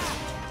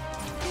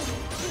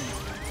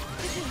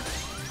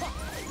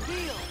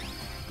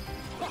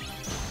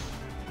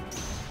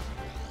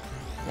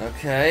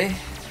 Okay.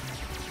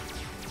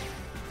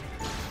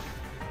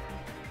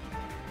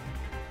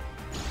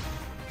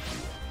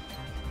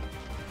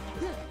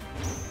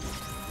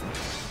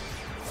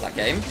 Is that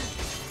game?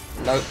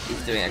 Nope,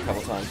 he's doing it a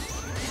couple times.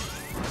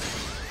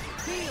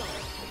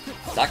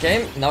 That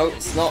game? No,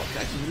 it's not.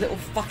 You little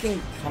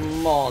fucking...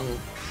 Come on.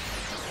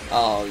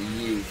 Oh,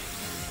 you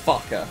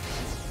fucker.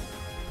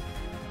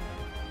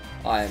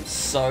 I am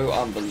so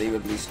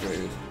unbelievably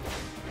screwed.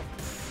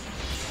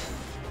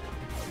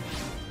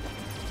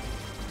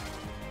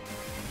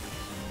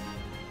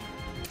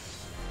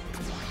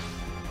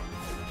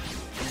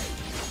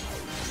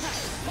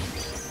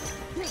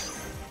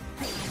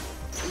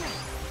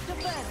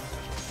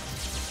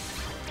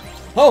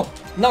 Oh!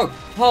 No!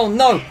 Oh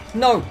no!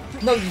 No!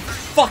 No, you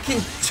fucking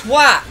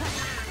twat!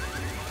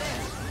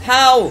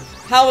 How?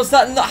 How is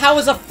that not, how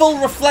is a full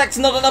reflect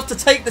not enough to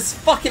take this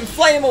fucking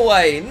flame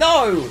away?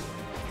 No!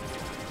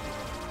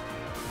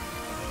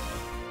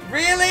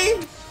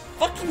 Really?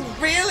 Fucking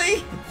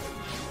really?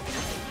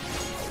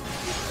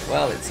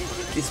 Well,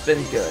 it's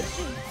been good.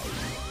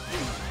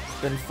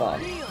 It's been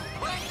fun.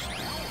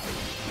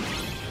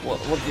 What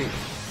do you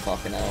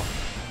fucking hell?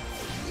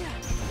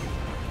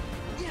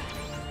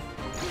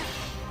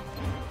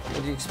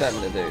 What do you expect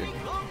me to do?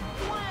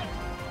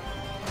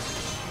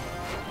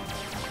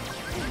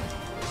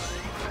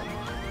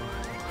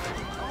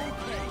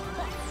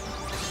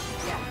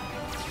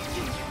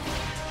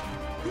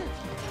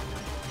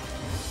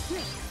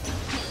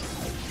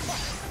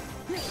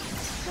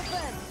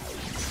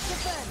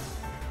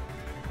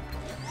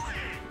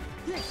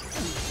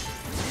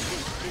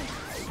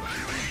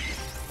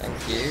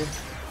 Thank you.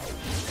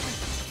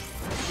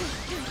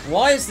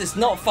 Why is this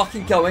not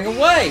fucking going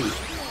away?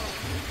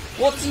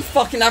 What do you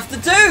fucking have to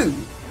do?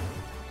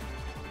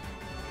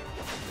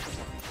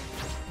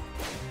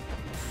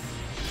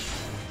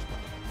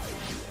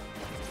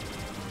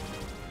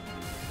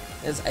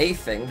 There's a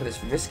thing, but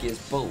it's risky as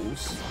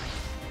balls.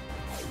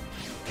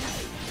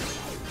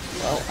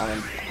 Well,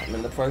 I'm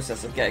in the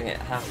process of getting it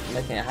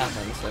making it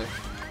happen, so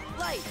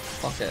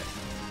fuck it.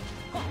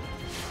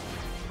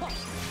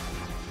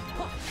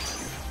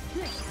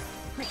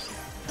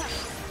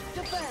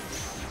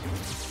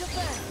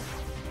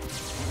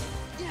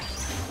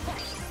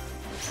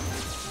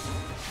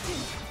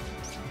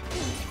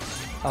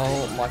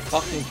 Oh my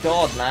fucking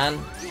god, man.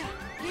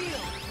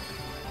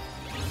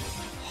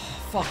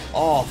 Fuck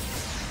off.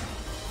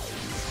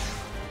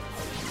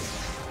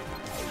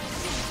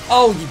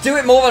 Oh, you do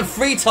it more than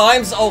 3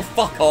 times? Oh,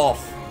 fuck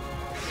off.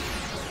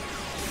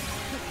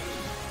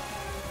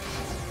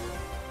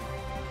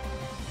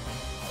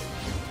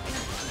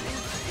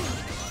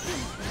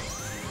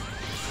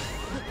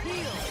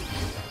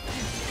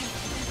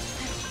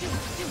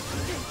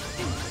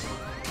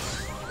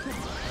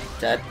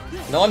 Dead.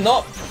 No, I'm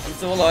not. I'm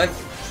still alive.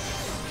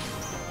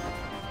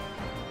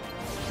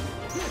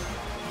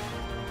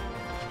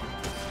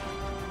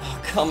 Oh,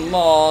 come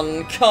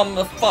on. Come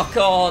the fuck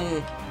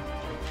on.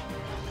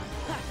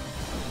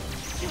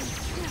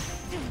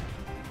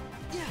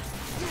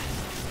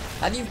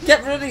 How do you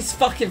get rid of these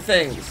fucking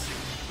things?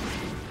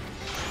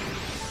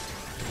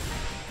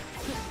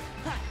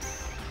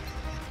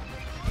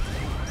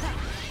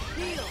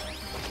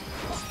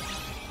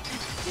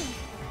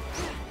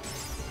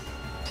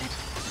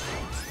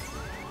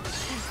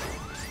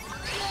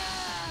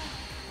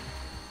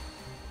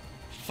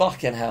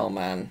 Fucking hell,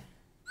 man.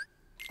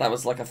 That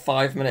was like a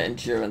 5-minute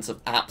endurance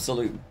of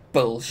absolute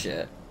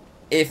bullshit.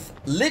 If,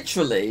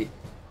 literally,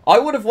 I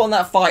would have won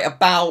that fight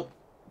about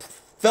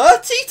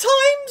 30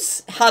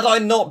 times had I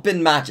not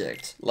been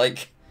magicked.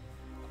 Like,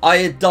 I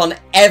had done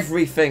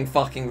everything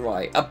fucking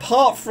right.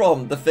 Apart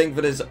from the thing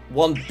that is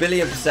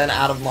 1,000,000,000%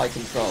 out of my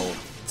control.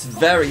 It's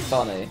very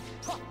funny.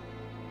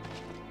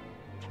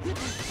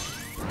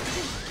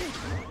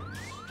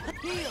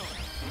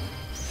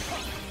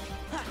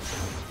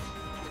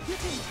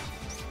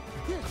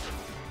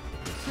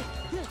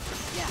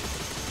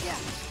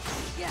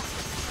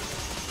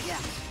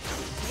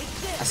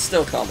 I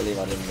still can't believe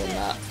I didn't win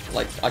that.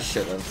 Like, I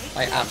should have.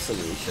 I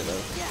absolutely should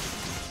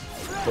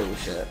have.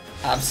 Bullshit.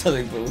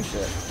 Absolute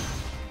bullshit.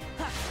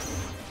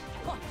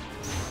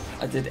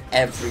 I did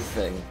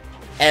everything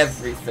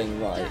everything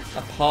right,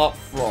 apart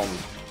from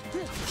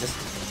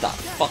just that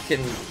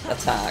fucking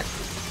attack.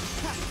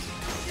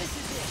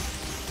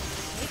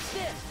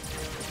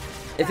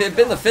 If it had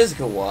been the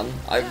physical one,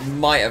 I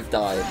might have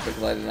died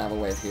because I didn't have a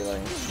way of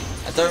healing.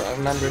 I don't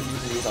remember if you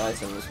can use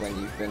items when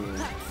you've been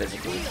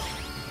physical.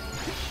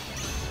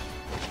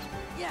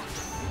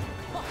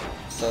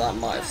 So that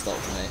might have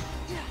stopped me.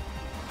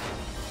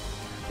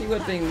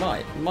 Keyword being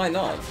might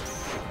not.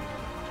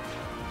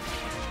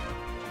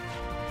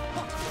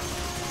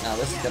 Now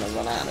this is gonna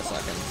run out in a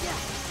second.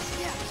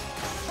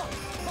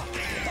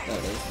 There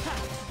it is.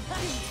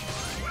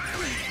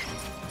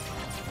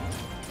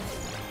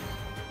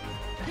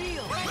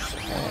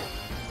 Okay.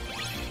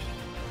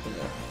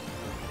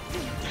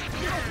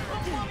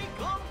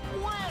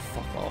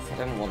 Fuck off, I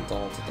didn't want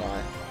Donald to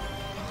die.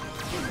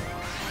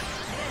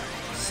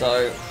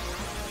 So,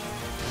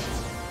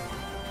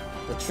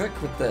 the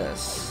trick with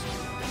this...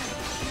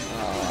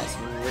 Oh, that's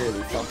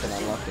really fucking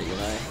unlucky, you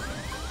know?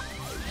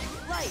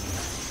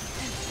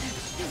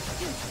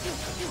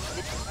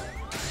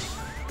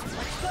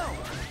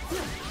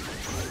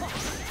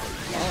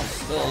 Oh, I'm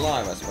still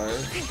alive, I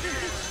suppose.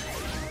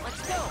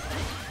 Let's go.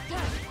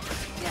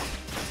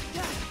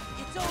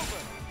 It's over.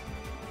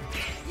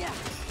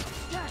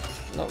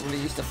 Not really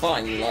used to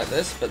fighting you like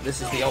this, but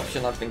this is the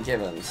option I've been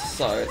given,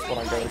 so it's what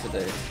I'm going to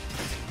do.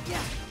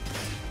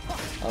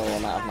 Oh,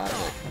 I'm out of magic.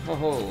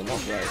 Oh,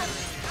 not great.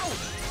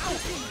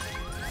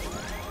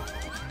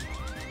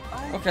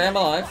 Okay, I'm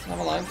alive. I'm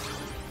alive.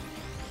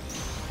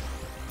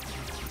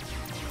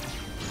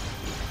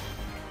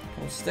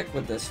 We'll stick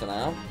with this for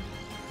now.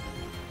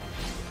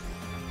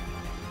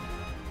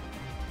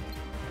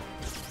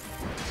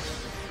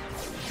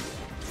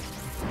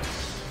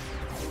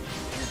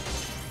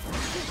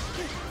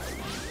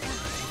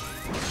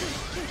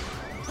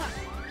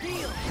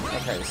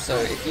 Okay, so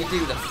if you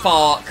do the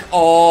fuck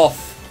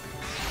off,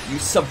 you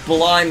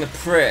sublime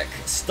prick,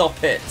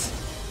 stop it.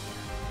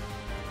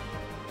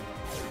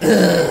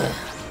 Ugh.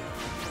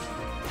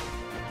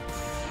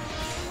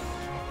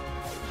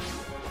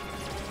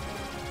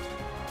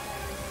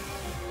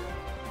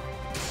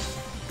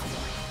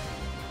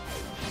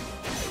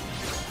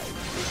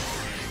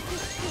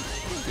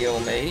 Heal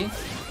me.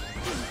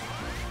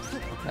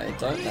 Okay,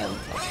 don't then,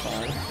 that's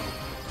fine.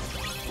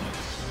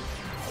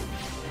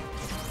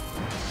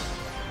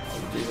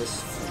 Do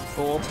this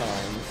 4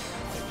 times.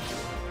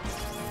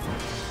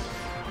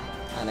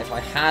 And if I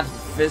had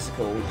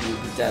physical,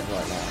 you'd be dead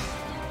right now.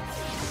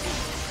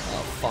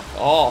 Oh, fuck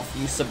off,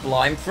 you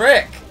sublime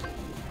prick!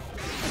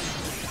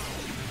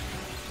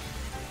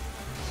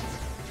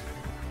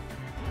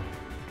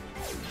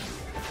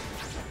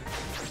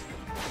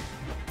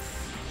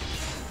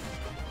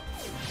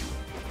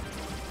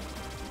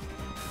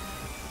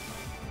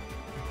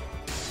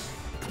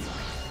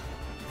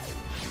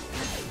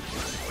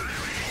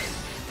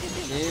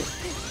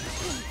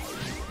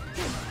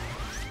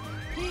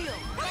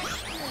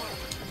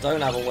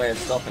 Don't have a way of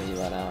stopping you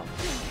right now.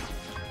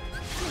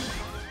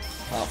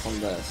 Apart from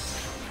this.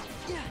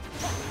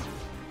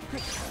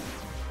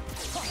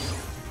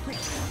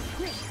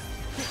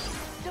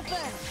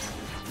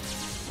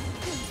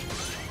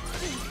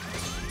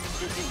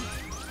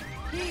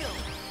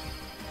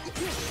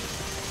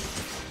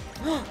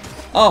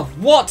 Oh,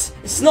 what?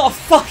 It's not a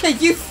fuck. Are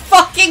you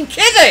fucking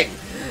kidding?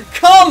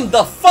 Come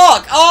the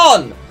fuck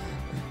on!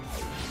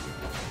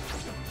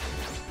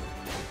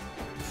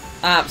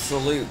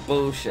 Absolute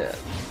bullshit.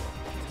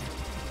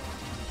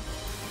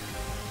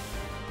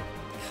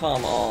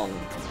 Come on.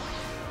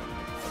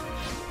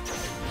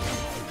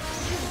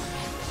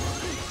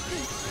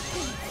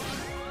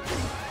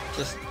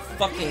 Just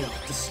fucking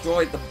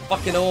destroyed the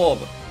fucking orb.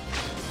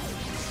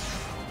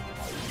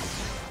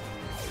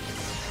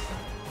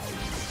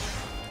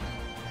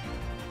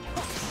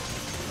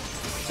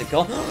 Is it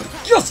gone?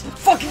 Yes!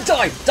 Fucking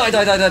die! Die,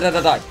 die, die, die, die,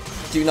 die, die.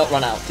 Do not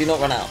run out. Do not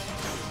run out.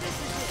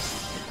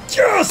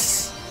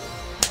 Yes!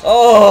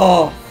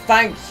 Oh,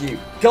 thank you.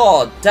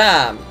 God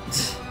damn.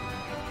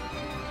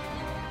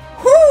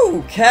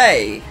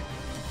 Okay.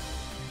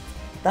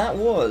 That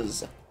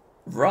was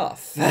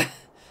rough.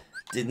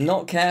 Did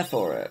not care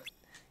for it.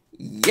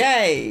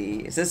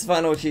 Yay! Is this the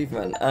final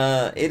achievement?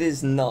 It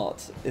is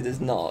not. It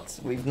is not.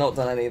 We've not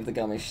done any of the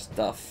gummish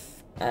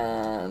stuff.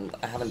 And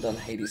I haven't done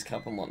Hades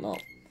Cup and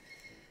whatnot.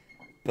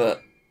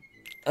 But,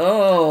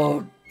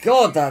 oh,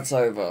 God, that's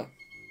over.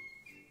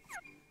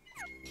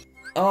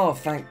 Oh,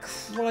 thank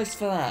Christ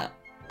for that.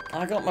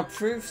 I got my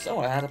proofs. Oh,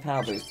 I had a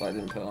power boost I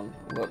didn't put on.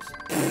 Whoops.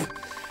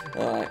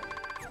 Alright.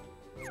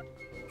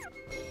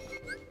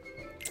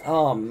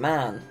 Oh,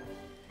 man.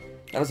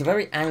 That was a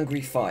very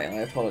angry fight, and I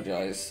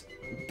apologise.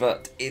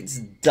 But it's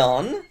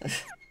done.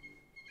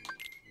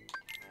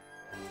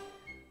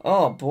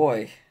 Oh,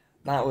 boy.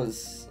 That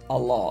was a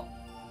lot.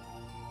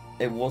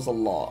 It was a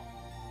lot.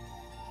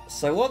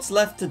 So what's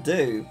left to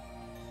do?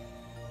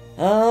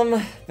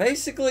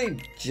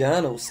 Basically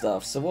journal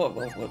stuff. So what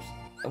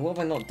have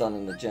I not done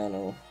in the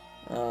journal?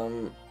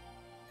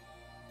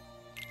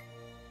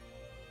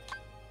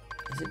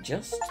 Is it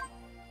just?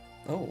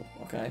 Oh,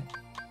 okay.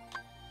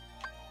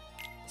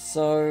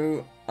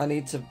 So I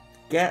need to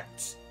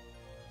get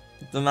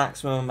the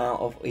maximum amount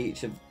of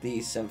each of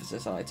these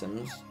synthesis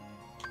items.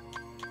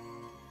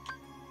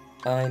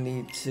 I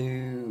need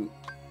to...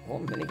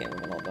 What minigame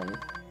have I not done?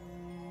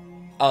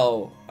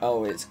 Oh,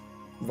 it's...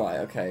 Right,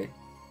 okay.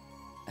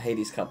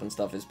 Hades Cup and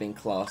stuff is being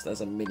classed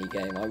as a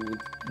minigame. I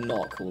would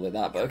not call it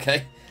that, but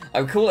okay.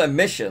 I would call it a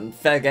mission,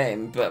 fair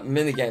game, but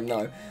minigame,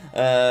 no.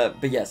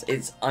 But yes,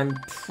 I'm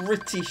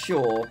pretty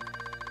sure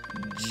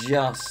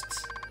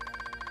just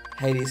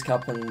Hades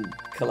Cup and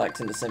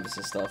collecting the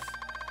synthesis stuff.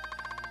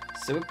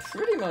 So we're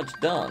pretty much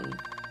done.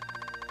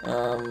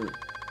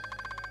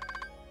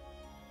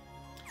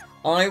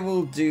 I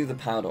will do the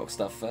Powdock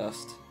stuff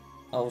first.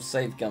 I'll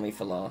save Gummy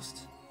for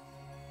last.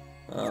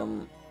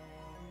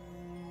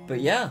 But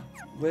yeah,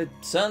 we're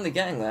certainly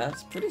getting there.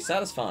 It's pretty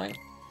satisfying.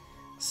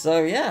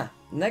 So yeah,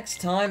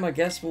 next time I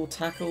guess we'll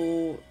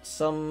tackle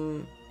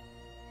some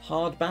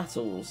hard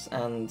battles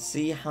and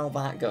see how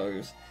that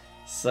goes.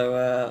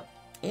 So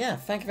yeah,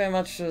 thank you very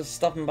much for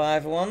stopping by,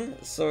 everyone.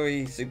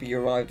 Sorry, Super, you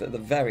arrived at the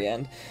very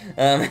end.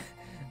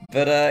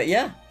 But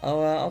yeah,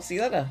 I'll see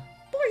you later.